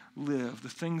I live, the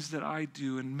things that I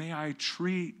do, and may I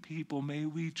treat people, may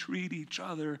we treat each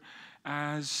other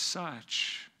as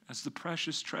such, as the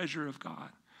precious treasure of God.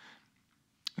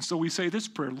 And so we say this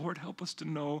prayer, Lord, help us to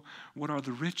know what are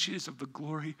the riches of the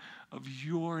glory of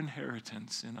your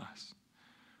inheritance in us.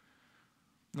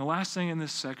 And the last thing in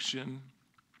this section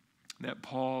that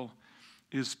Paul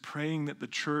is praying that the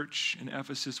church in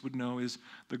Ephesus would know is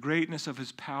the greatness of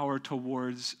his power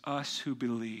towards us who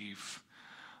believe.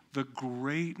 The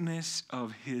greatness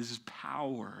of his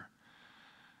power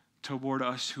toward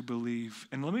us who believe.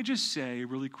 And let me just say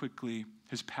really quickly,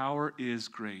 his power is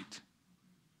great.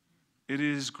 It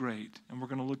is great. And we're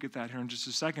going to look at that here in just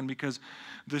a second, because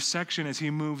this section, as he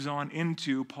moves on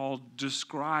into, Paul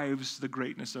describes the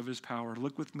greatness of his power.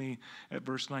 Look with me at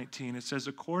verse 19. It says,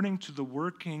 according to the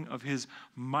working of his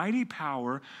mighty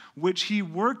power, which he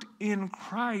worked in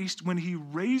Christ when he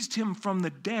raised him from the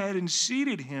dead and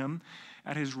seated him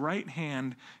at his right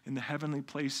hand in the heavenly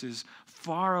places,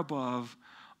 far above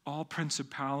all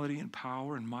principality and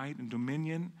power and might and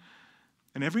dominion,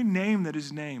 and every name that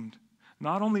is named,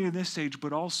 not only in this age,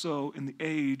 but also in the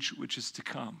age which is to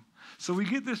come. So we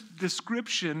get this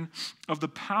description of the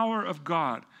power of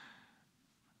God,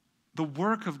 the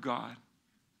work of God,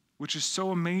 which is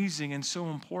so amazing and so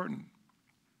important.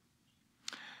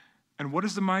 And what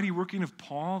is the mighty working of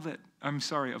God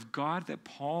that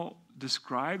Paul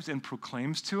describes and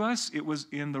proclaims to us? It was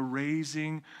in the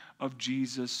raising of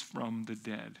Jesus from the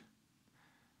dead,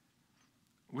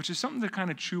 which is something to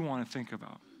kind of chew on and think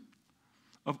about.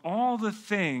 Of all the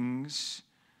things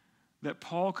that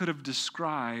Paul could have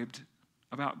described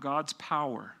about God's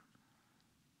power,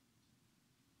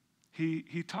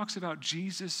 he talks about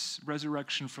Jesus'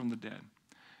 resurrection from the dead.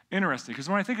 Interesting, because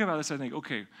when I think about this, I think,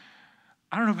 okay,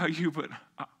 I don't know about you, but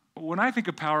when I think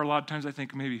of power, a lot of times I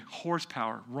think maybe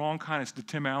horsepower, wrong kind of the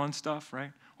Tim Allen stuff,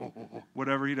 right?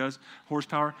 Whatever he does,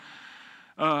 horsepower.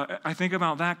 I think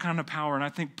about that kind of power, and I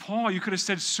think, Paul, you could have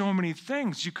said so many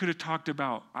things. You could have talked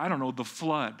about, I don't know, the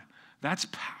flood. That's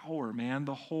power, man,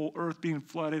 the whole earth being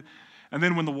flooded. And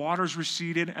then when the waters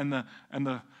receded and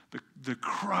the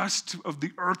crust of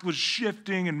the earth was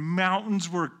shifting and mountains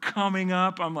were coming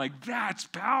up, I'm like, that's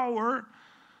power.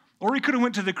 Or he could have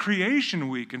went to the creation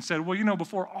week and said, well, you know,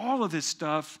 before all of this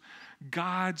stuff,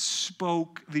 God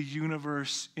spoke the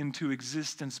universe into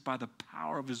existence by the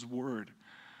power of his word.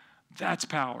 That's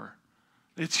power.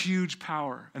 It's huge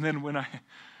power. And then when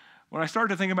I start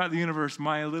to think about the universe,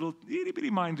 my little itty-bitty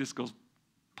mind just goes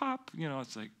pop. You know,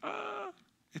 it's like,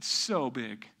 it's so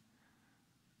big.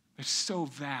 It's so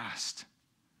vast.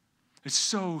 It's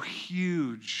so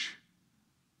huge.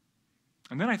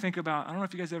 And then I think about, I don't know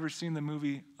if you guys ever seen the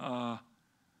movie,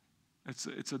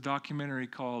 it's a documentary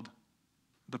called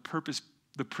The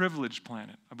Privileged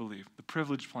Planet, I believe. The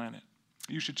Privileged Planet.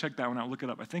 You should check that one out. Look it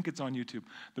up. I think it's on YouTube.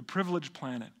 The Privileged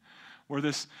Planet, where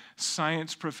this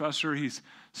science professor, he's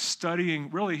studying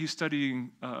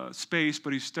space,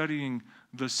 but he's studying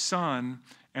the sun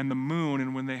and the moon,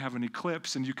 and when they have an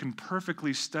eclipse, and you can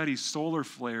perfectly study solar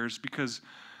flares because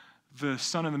the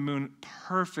sun and the moon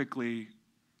perfectly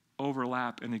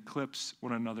overlap and eclipse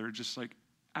one another, just like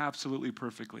absolutely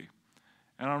perfectly.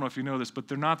 And I don't know if you know this, but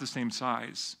they're not the same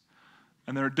size.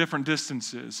 And there are different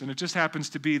distances, and it just happens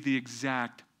to be the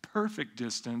exact perfect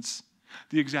distance,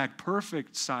 the exact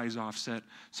perfect size offset,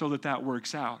 so that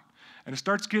works out. And it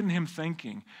starts getting him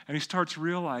thinking, and he starts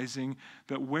realizing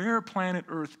that where planet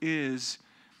Earth is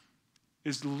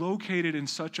located in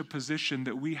such a position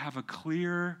that we have a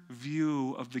clear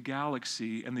view of the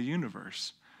galaxy and the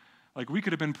universe. Like, we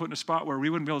could have been put in a spot where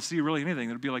we wouldn't be able to see really anything.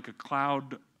 It would be like a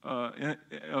cloud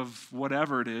of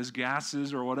whatever it is,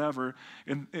 gases or whatever,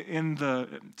 in the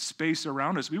space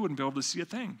around us. We wouldn't be able to see a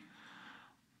thing.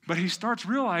 But he starts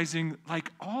realizing,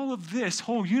 like, all of this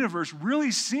whole universe really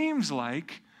seems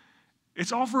like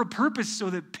it's all for a purpose,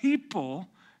 so that people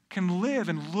can live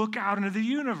and look out into the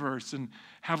universe and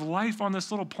have life on this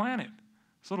little planet,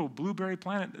 this little blueberry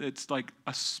planet. It's like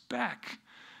a speck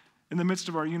in the midst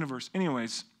of our universe.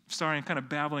 Anyways, sorry, I'm kind of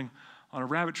babbling on a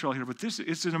rabbit trail here, but this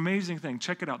is an amazing thing.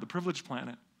 Check it out, The Privileged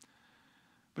Planet.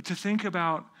 But to think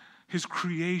about his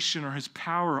creation or his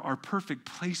power, our perfect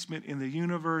placement in the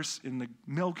universe, in the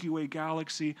Milky Way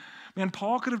galaxy. Man,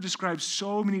 Paul could have described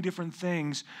so many different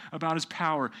things about his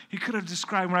power. He could have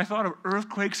described, when I thought of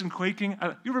earthquakes and quaking,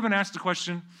 you ever been asked the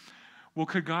question, well,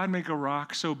 could God make a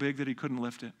rock so big that he couldn't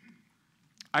lift it?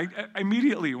 I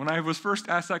immediately, when I was first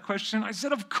asked that question, I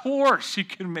said, of course he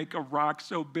can make a rock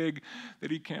so big that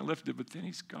he can't lift it, but then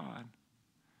he's God.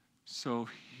 So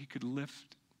he could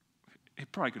lift, he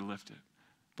probably could lift it.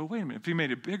 But wait a minute, if he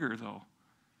made it bigger, though.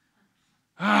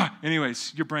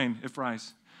 Anyways, your brain, it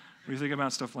fries when you think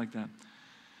about stuff like that.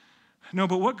 No,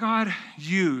 but what God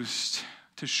used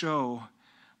to show,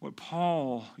 what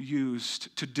Paul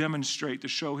used to demonstrate, to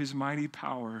show his mighty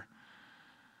power,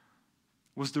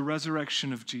 was the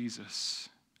resurrection of Jesus.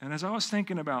 And as I was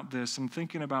thinking about this and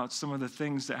thinking about some of the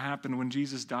things that happened when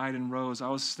Jesus died and rose, I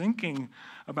was thinking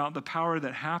about the power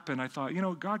that happened. I thought,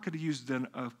 God could have used an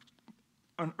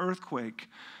earthquake,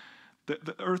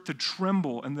 the earth to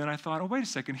tremble. And then I thought, oh, wait a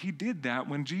second, he did that.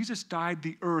 When Jesus died,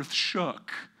 the earth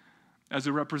shook as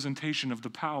a representation of the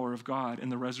power of God in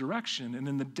the resurrection and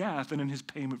in the death and in his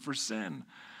payment for sin.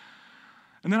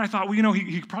 And then I thought,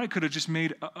 he probably could have just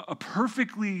made a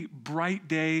perfectly bright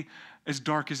day as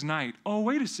dark as night. Oh,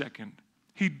 wait a second.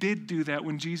 He did do that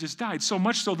when Jesus died. So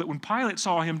much so that when Pilate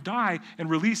saw him die and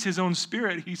release his own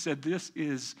spirit, he said, this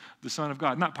is the Son of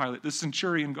God. Not Pilate, the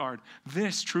centurion guard.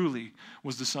 This truly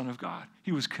was the Son of God.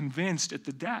 He was convinced at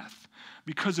the death.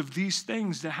 Because of these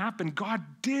things that happened, God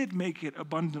did make it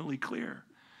abundantly clear.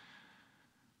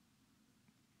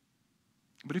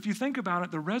 But if you think about it,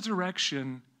 the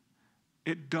resurrection,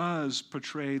 it does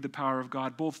portray the power of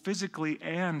God, both physically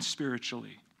and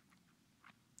spiritually.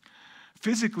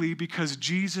 Physically, because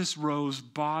Jesus rose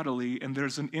bodily, and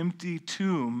there's an empty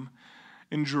tomb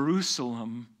in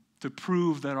Jerusalem to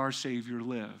prove that our Savior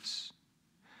lives.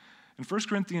 In 1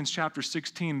 Corinthians chapter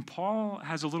 16, Paul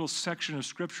has a little section of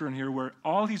scripture in here where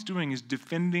all he's doing is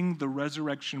defending the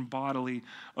resurrection bodily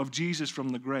of Jesus from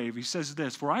the grave. He says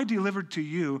this, "For I delivered to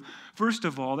you, first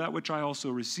of all, that which I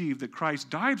also received, that Christ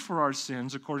died for our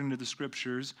sins according to the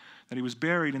scriptures, that he was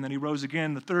buried, and then he rose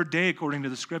again the third day according to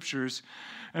the scriptures,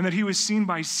 and that he was seen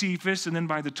by Cephas, and then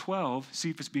by the 12,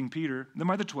 Cephas being Peter, and then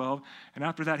by the 12, and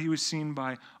after that he was seen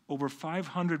by over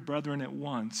 500 brethren at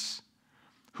once,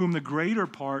 whom the greater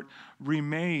part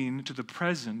remain to the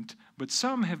present, but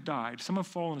some have died, some have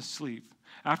fallen asleep.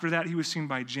 After that, he was seen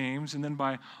by James, and then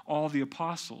by all the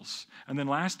apostles. And then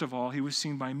last of all, he was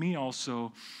seen by me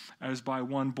also, as by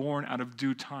one born out of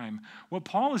due time." What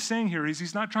Paul is saying here is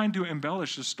he's not trying to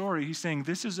embellish the story. He's saying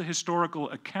this is a historical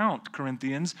account,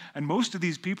 Corinthians, and most of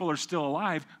these people are still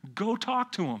alive. Go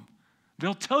talk to them.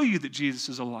 They'll tell you that Jesus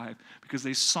is alive because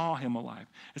they saw him alive.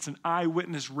 It's an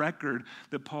eyewitness record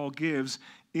that Paul gives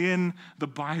in the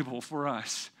Bible for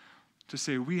us to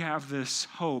say we have this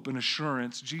hope and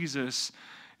assurance. Jesus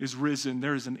is risen.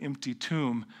 There is an empty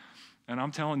tomb. And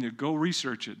I'm telling you, go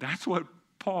research it. That's what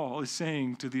Paul is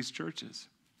saying to these churches.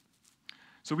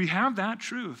 So we have that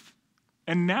truth.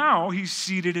 And now he's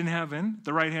seated in heaven,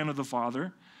 the right hand of the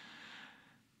Father.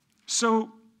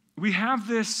 So we have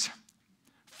this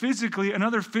physically,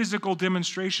 another physical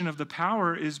demonstration of the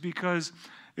power is because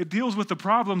it deals with the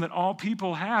problem that all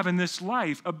people have in this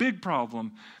life, a big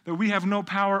problem that we have no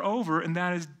power over, and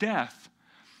that is death.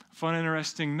 Fun,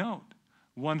 interesting note.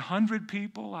 100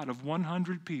 people out of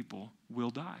 100 people will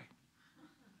die.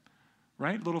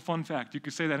 Right? Little fun fact. You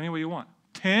could say that any way you want.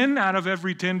 10 out of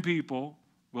every 10 people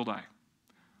will die.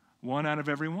 1 out of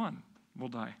every 1 will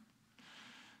die.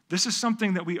 This is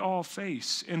something that we all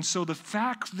face. And so the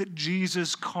fact that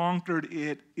Jesus conquered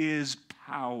it is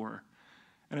power.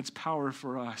 And it's power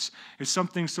for us. It's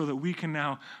something so that we can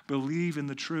now believe in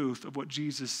the truth of what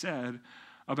Jesus said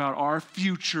about our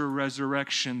future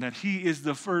resurrection, that he is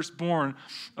the firstborn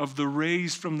of the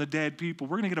raised from the dead people.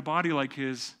 We're going to get a body like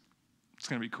his. It's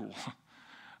going to be cool.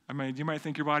 I mean, you might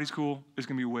think your body's cool. It's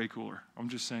going to be way cooler. I'm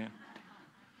just saying.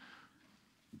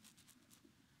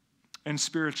 And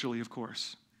spiritually, of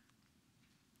course.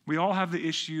 We all have the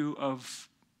issue of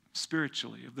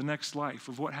spiritually, of the next life,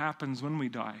 of what happens when we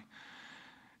die.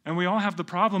 And we all have the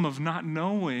problem of not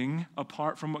knowing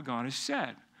apart from what God has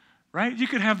said, right? You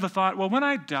could have the thought, well, when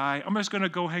I die, I'm just going to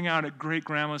go hang out at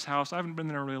great-grandma's house. I haven't been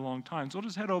there in a really long time, so I'll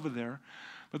just head over there.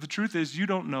 But the truth is, you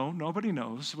don't know, nobody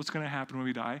knows what's going to happen when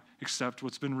we die except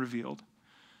what's been revealed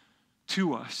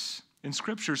to us in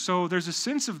Scripture. So there's a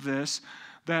sense of this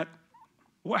that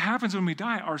what happens when we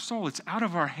die, our soul, it's out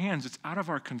of our hands, it's out of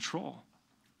our control.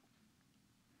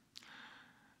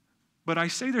 But I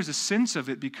say there's a sense of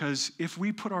it because if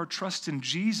we put our trust in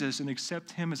Jesus and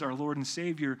accept him as our Lord and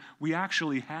Savior, we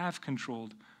actually have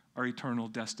controlled our eternal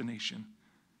destination.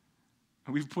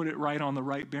 And we've put it right on the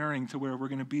right bearing to where we're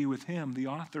going to be with him, the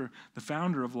author, the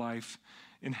founder of life,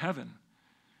 in heaven.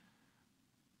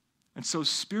 And so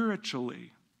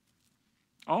spiritually,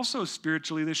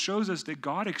 this shows us that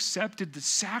God accepted the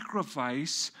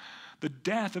sacrifice, the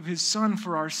death of his son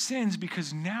for our sins,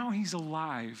 because now he's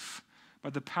alive by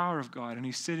the power of God, and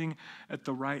he's sitting at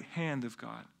the right hand of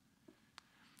God.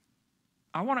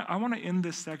 I want to end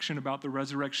this section about the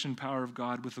resurrection power of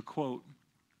God with a quote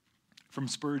from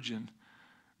Spurgeon.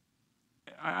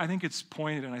 I think it's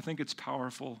pointed and I think it's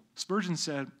powerful. Spurgeon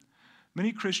said,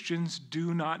 "Many Christians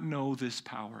do not know this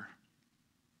power,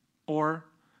 or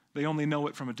they only know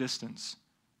it from a distance.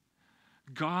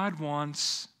 God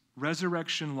wants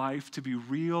resurrection life to be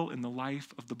real in the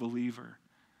life of the believer.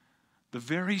 The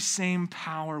very same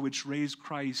power which raised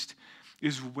Christ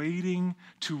is waiting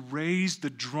to raise the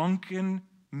drunken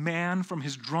man from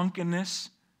his drunkenness.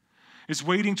 It's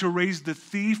waiting to raise the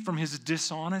thief from his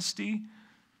dishonesty.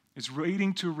 It's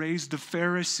waiting to raise the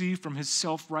Pharisee from his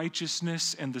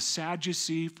self-righteousness and the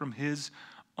Sadducee from his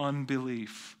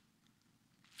unbelief."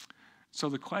 So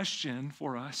the question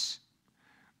for us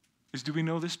is, do we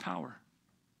know this power?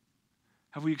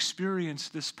 Have we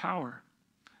experienced this power?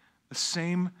 The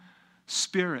same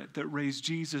Spirit that raised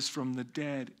Jesus from the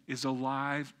dead is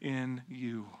alive in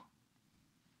you.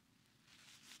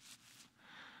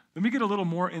 Let me get a little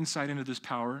more insight into this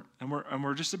power, and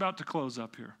we're just about to close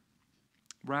up here,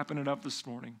 wrapping it up this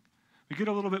morning. We get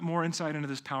a little bit more insight into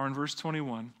this power in verse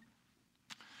 21.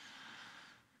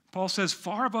 Paul says,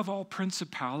 far above all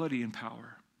principality and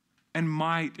power, and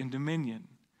might and dominion,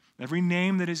 every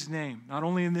name that is named, not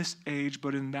only in this age,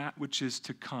 but in that which is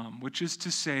to come, which is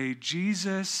to say,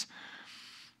 Jesus,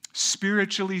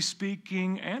 spiritually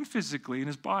speaking and physically in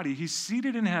his body, he's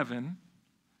seated in heaven,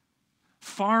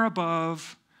 far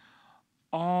above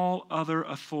all other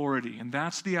authority. And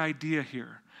that's the idea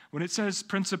here. When it says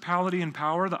principality and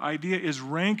power, the idea is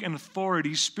rank and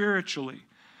authority spiritually.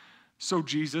 So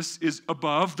Jesus is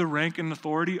above the rank and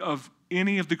authority of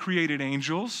any of the created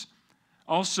angels.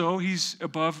 Also, he's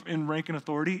above in rank and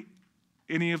authority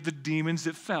any of the demons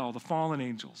that fell, the fallen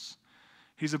angels.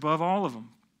 He's above all of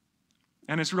them.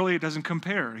 And it doesn't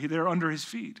compare. They're under his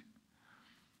feet.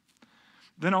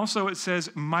 Then also it says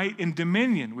might and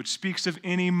dominion, which speaks of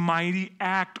any mighty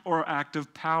act or act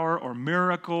of power or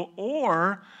miracle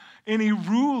or any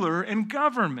ruler in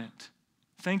government.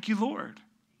 Thank you, Lord.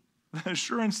 The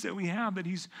assurance that we have that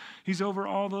he's over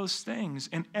all those things.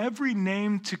 And every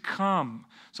name to come,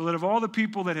 so that of all the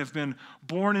people that have been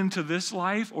born into this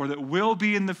life or that will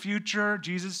be in the future,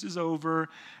 Jesus is over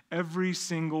every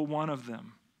single one of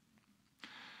them.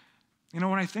 You know,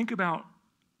 when I think about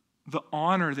the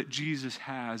honor that Jesus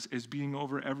has as being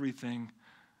over everything,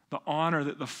 the honor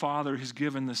that the Father has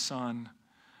given the Son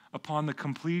upon the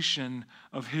completion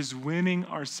of his winning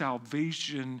our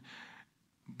salvation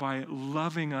by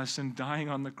loving us and dying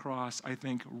on the cross, I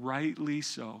think rightly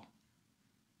so.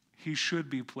 He should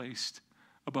be placed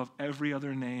above every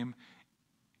other name.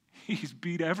 He's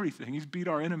beat everything. He's beat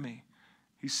our enemy.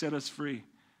 He set us free.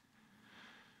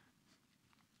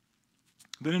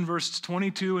 Then in verses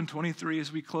 22 and 23,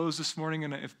 as we close this morning,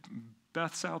 and if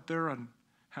Beth's out there, I'd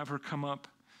have her come up.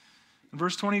 In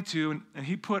verse 22, and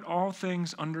he put all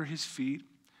things under his feet,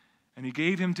 and he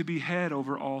gave him to be head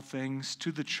over all things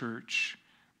to the church,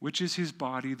 which is his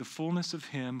body, the fullness of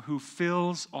him who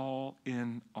fills all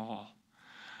in all.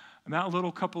 And that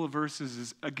little couple of verses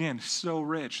is, again, so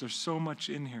rich. There's so much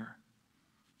in here.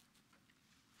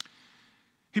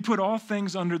 He put all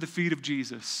things under the feet of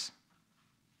Jesus.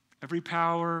 Every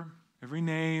power, every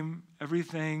name,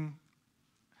 everything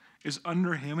is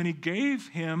under him, and he gave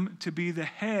him to be the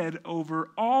head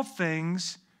over all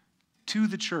things to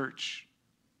the church.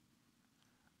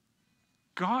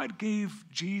 God gave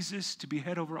Jesus to be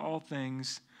head over all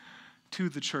things to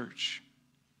the church.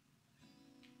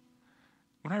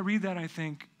 When I read that, I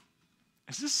think,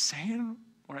 is this saying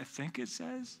what I think it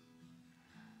says?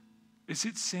 Is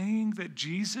it saying that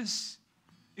Jesus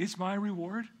is my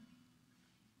reward?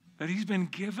 That he's been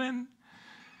given?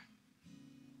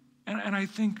 And I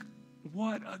think,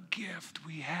 what a gift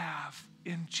we have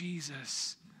in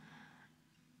Jesus.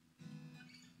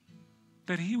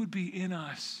 That he would be in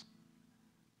us.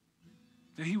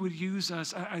 That he would use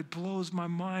us. It blows my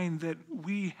mind that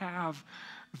we have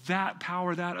that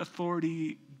power, that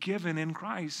authority given in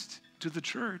Christ to the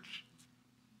church.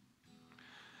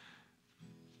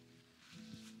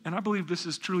 And I believe this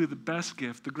is truly the best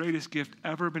gift, the greatest gift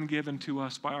ever been given to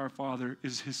us by our Father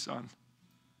is his Son.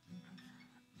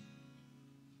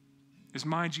 Is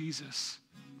my Jesus.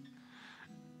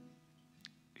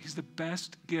 He's the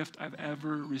best gift I've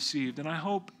ever received. And I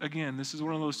hope, again, this is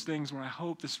one of those things where I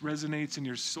hope this resonates in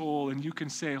your soul and you can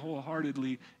say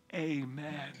wholeheartedly,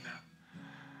 amen.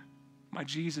 My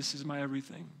Jesus is my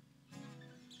everything.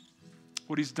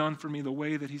 What he's done for me, the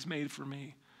way that he's made for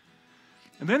me.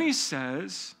 And then he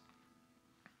says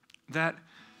that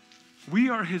we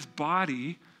are his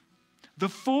body, the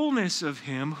fullness of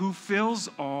him who fills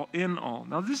all in all.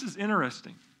 Now, this is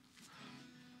interesting.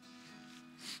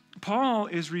 Paul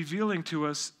is revealing to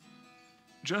us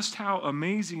just how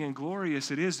amazing and glorious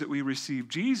it is that we receive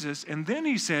Jesus. And then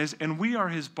he says, and we are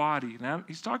his body. Now,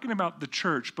 he's talking about the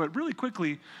church, but really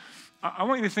quickly, I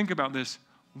want you to think about this.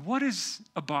 What is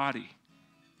a body?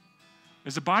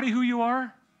 Is a body who you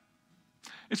are?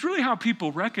 It's really how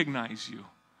people recognize you,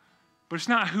 but it's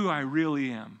not who I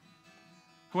really am.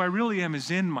 Who I really am is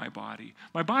in my body.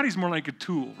 My body's more like a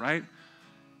tool, right?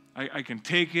 I can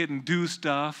take it and do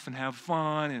stuff and have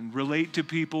fun and relate to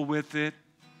people with it.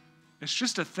 It's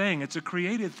just a thing. It's a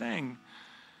created thing.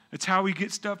 It's how we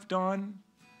get stuff done.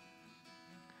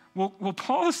 Well,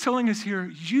 Paul is telling us here,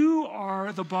 you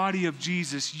are the body of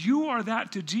Jesus. You are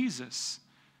that to Jesus.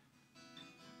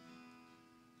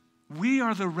 We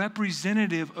are the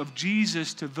representative of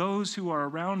Jesus to those who are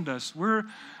around us. We're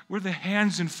the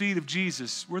hands and feet of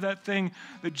Jesus. We're that thing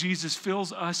that Jesus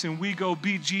fills us, and we go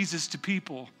be Jesus to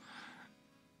people.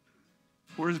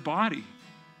 We're his body.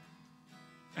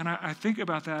 And I think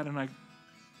about that, and I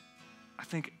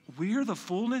think we are the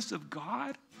fullness of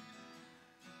God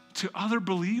to other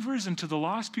believers and to the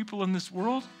lost people in this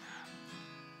world.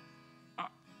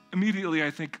 Immediately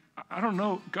I think, I don't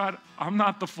know, God, I'm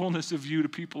not the fullness of you to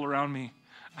people around me.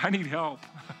 I need help.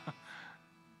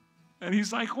 And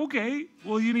he's like, okay,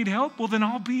 well, you need help? Well, then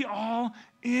I'll be all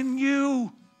in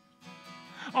you.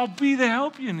 I'll be the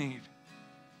help you need.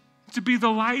 To be the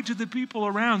light to the people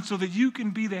around so that you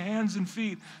can be the hands and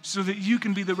feet, so that you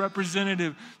can be the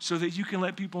representative, so that you can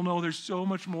let people know there's so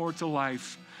much more to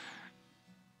life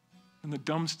than the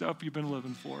dumb stuff you've been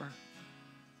living for.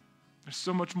 There's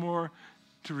so much more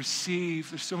to receive.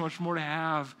 There's so much more to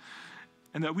have.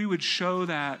 And that we would show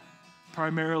that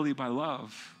primarily by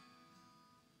love,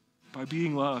 by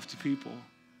being love to people.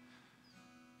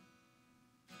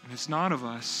 And it's not of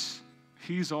us.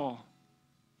 He's all.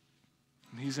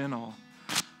 And he's in all.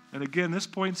 And again, this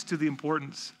points to the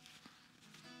importance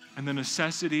and the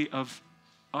necessity of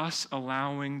us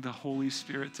allowing the Holy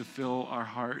Spirit to fill our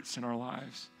hearts and our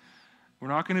lives. We're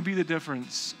not going to be the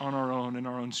difference on our own in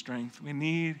our own strength. We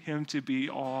need him to be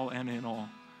all and in all.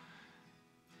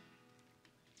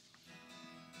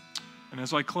 And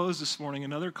as I close this morning,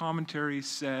 another commentary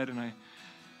said, and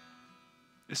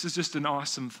this is just an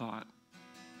awesome thought,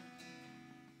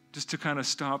 just to kind of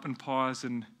stop and pause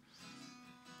and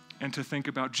to think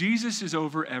about. Jesus is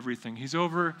over everything. He's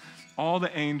over all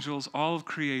the angels, all of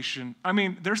creation. I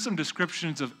mean, there's some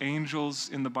descriptions of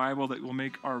angels in the Bible that will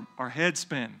make our head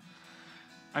spin.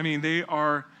 I mean, they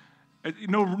are,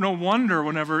 no wonder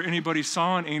whenever anybody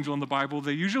saw an angel in the Bible,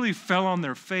 they usually fell on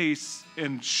their face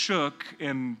and shook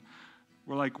and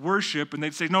were like, worship. And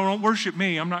they'd say, no, don't worship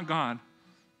me. I'm not God.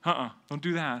 Don't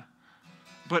do that.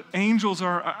 But angels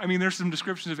are, I mean, there's some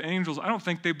descriptions of angels. I don't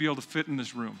think they'd be able to fit in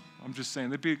this room. I'm just saying.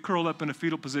 They'd be curled up in a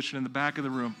fetal position in the back of the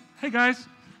room. Hey, guys,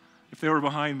 if they were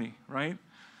behind me, right?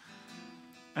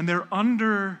 And they're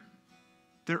under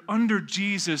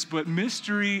Jesus, but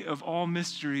mystery of all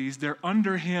mysteries, they're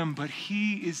under him, but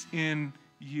he is in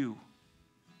you.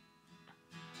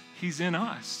 He's in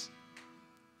us.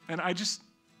 And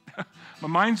my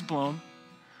mind's blown.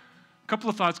 A couple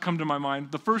of thoughts come to my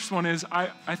mind. The first one is,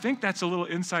 I think that's a little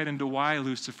insight into why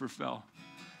Lucifer fell.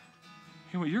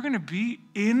 Hey, well, you're going to be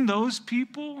in those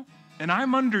people, and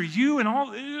I'm under you, and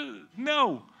all?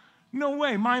 No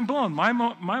way. Mind blown. My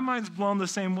mind's blown the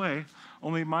same way.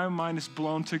 Only my mind is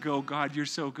blown to go, God, you're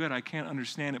so good. I can't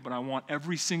understand it, but I want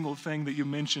every single thing that you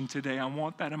mentioned today. I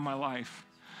want that in my life.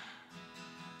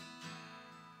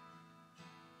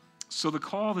 So the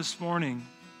call this morning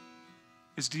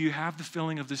is, do you have the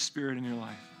filling of the Spirit in your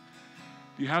life?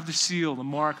 Do you have the seal, the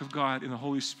mark of God in the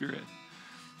Holy Spirit?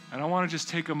 And I want to just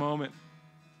take a moment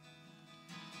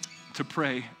to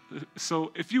pray.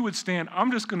 So if you would stand,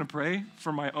 I'm just going to pray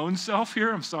for my own self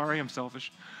here. I'm sorry, I'm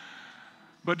selfish.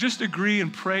 But just agree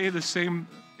and pray the same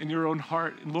in your own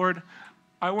heart. And Lord,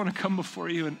 I want to come before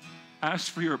you and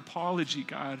ask for your apology,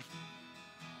 God.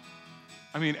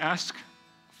 I mean, ask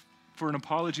for an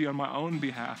apology on my own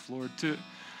behalf, Lord, to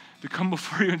come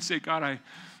before you and say, God,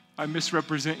 I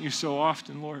misrepresent you so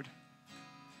often, Lord.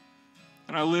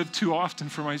 And I live too often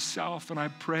for myself, and I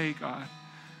pray, God,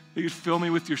 that you'd fill me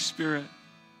with your Spirit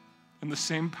and the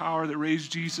same power that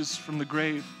raised Jesus from the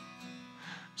grave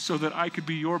so that I could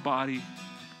be your body,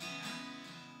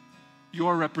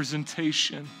 your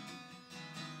representation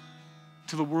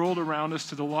to the world around us,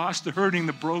 to the lost, the hurting,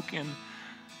 the broken,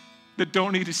 that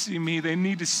don't need to see me. They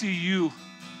need to see you.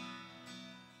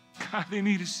 God, they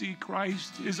need to see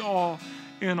Christ is all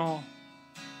in all.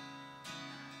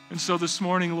 And so this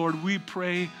morning, Lord, we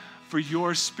pray for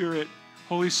your Spirit.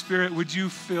 Holy Spirit, would you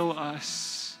fill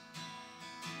us?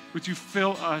 Would you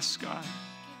fill us, God?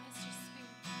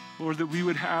 Lord, that we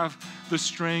would have the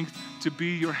strength to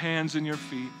be your hands and your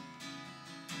feet.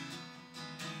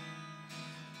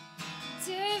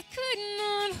 Death could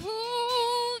not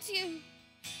hold you.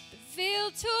 The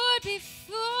veil tore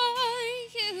before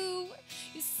you.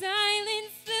 You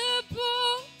silenced the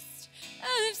boast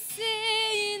of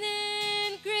sin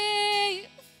and grave.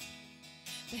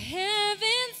 The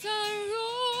heavens are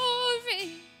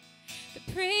roaring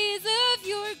the praise of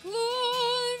your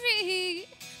glory.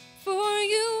 For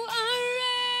you are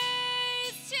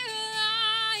raised to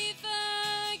life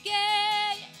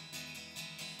again.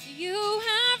 You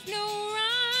have no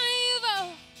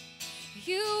rival.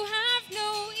 You have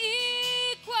no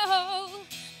equal.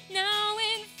 Now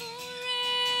and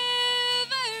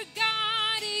forever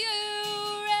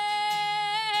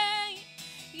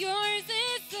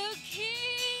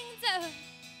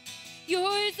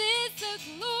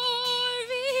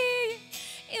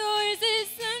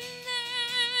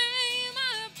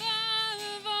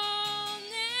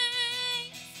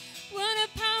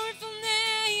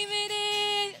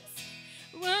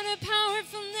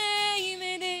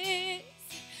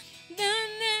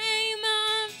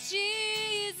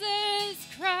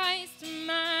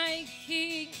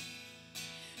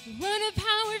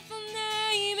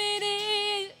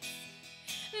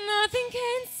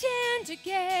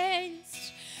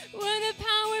against. What a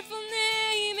powerful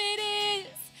name it is,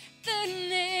 the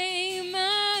name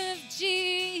of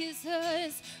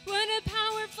Jesus. What a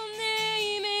powerful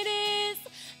name it is,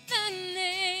 the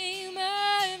name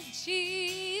of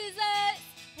Jesus.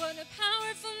 What a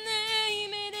powerful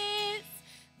name it is,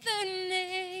 the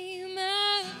name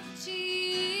of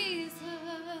Jesus.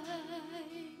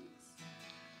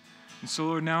 And so,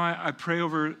 Lord, now I pray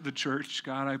over the church,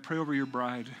 God. I pray over your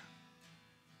bride.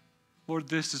 Lord,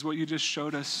 this is what you just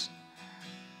showed us.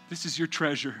 This is your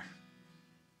treasure.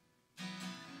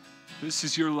 This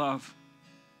is your love.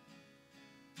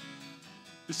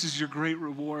 This is your great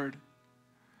reward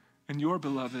and your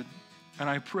beloved. And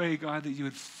I pray, God, that you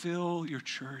would fill your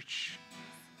church.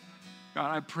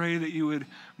 God, I pray that you would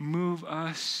move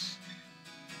us,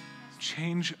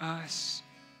 change us.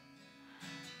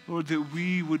 Lord, that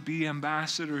we would be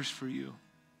ambassadors for you.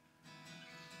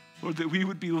 Lord, that we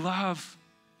would be love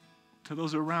to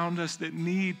those around us that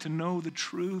need to know the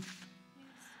truth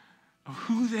of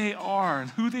who they are and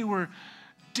who they were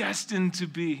destined to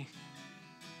be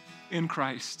in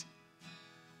Christ.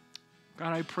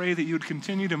 God, I pray that you would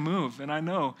continue to move. And I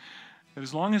know that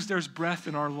as long as there's breath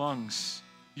in our lungs,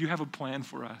 you have a plan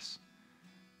for us.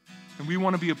 And we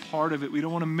want to be a part of it. We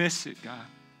don't want to miss it, God.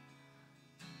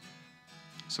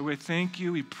 So we thank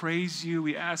you. We praise you.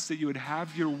 We ask that you would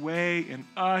have your way in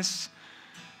us.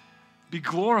 Be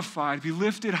glorified, be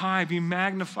lifted high, be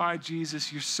magnified,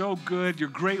 Jesus. You're so good. Your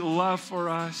great love for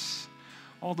us,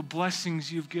 all the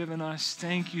blessings you've given us.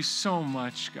 Thank you so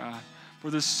much, God, for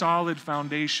the solid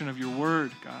foundation of your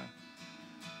word, God.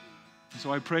 And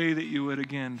so I pray that you would,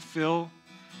 again, fill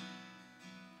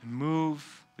and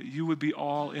move, that you would be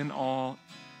all in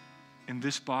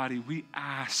this body. We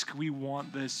ask, we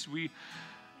want this. We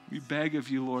beg of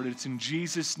you, Lord. It's in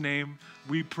Jesus' name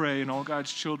we pray. And all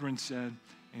God's children said,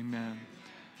 amen.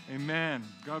 Amen.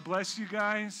 God bless you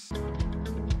guys.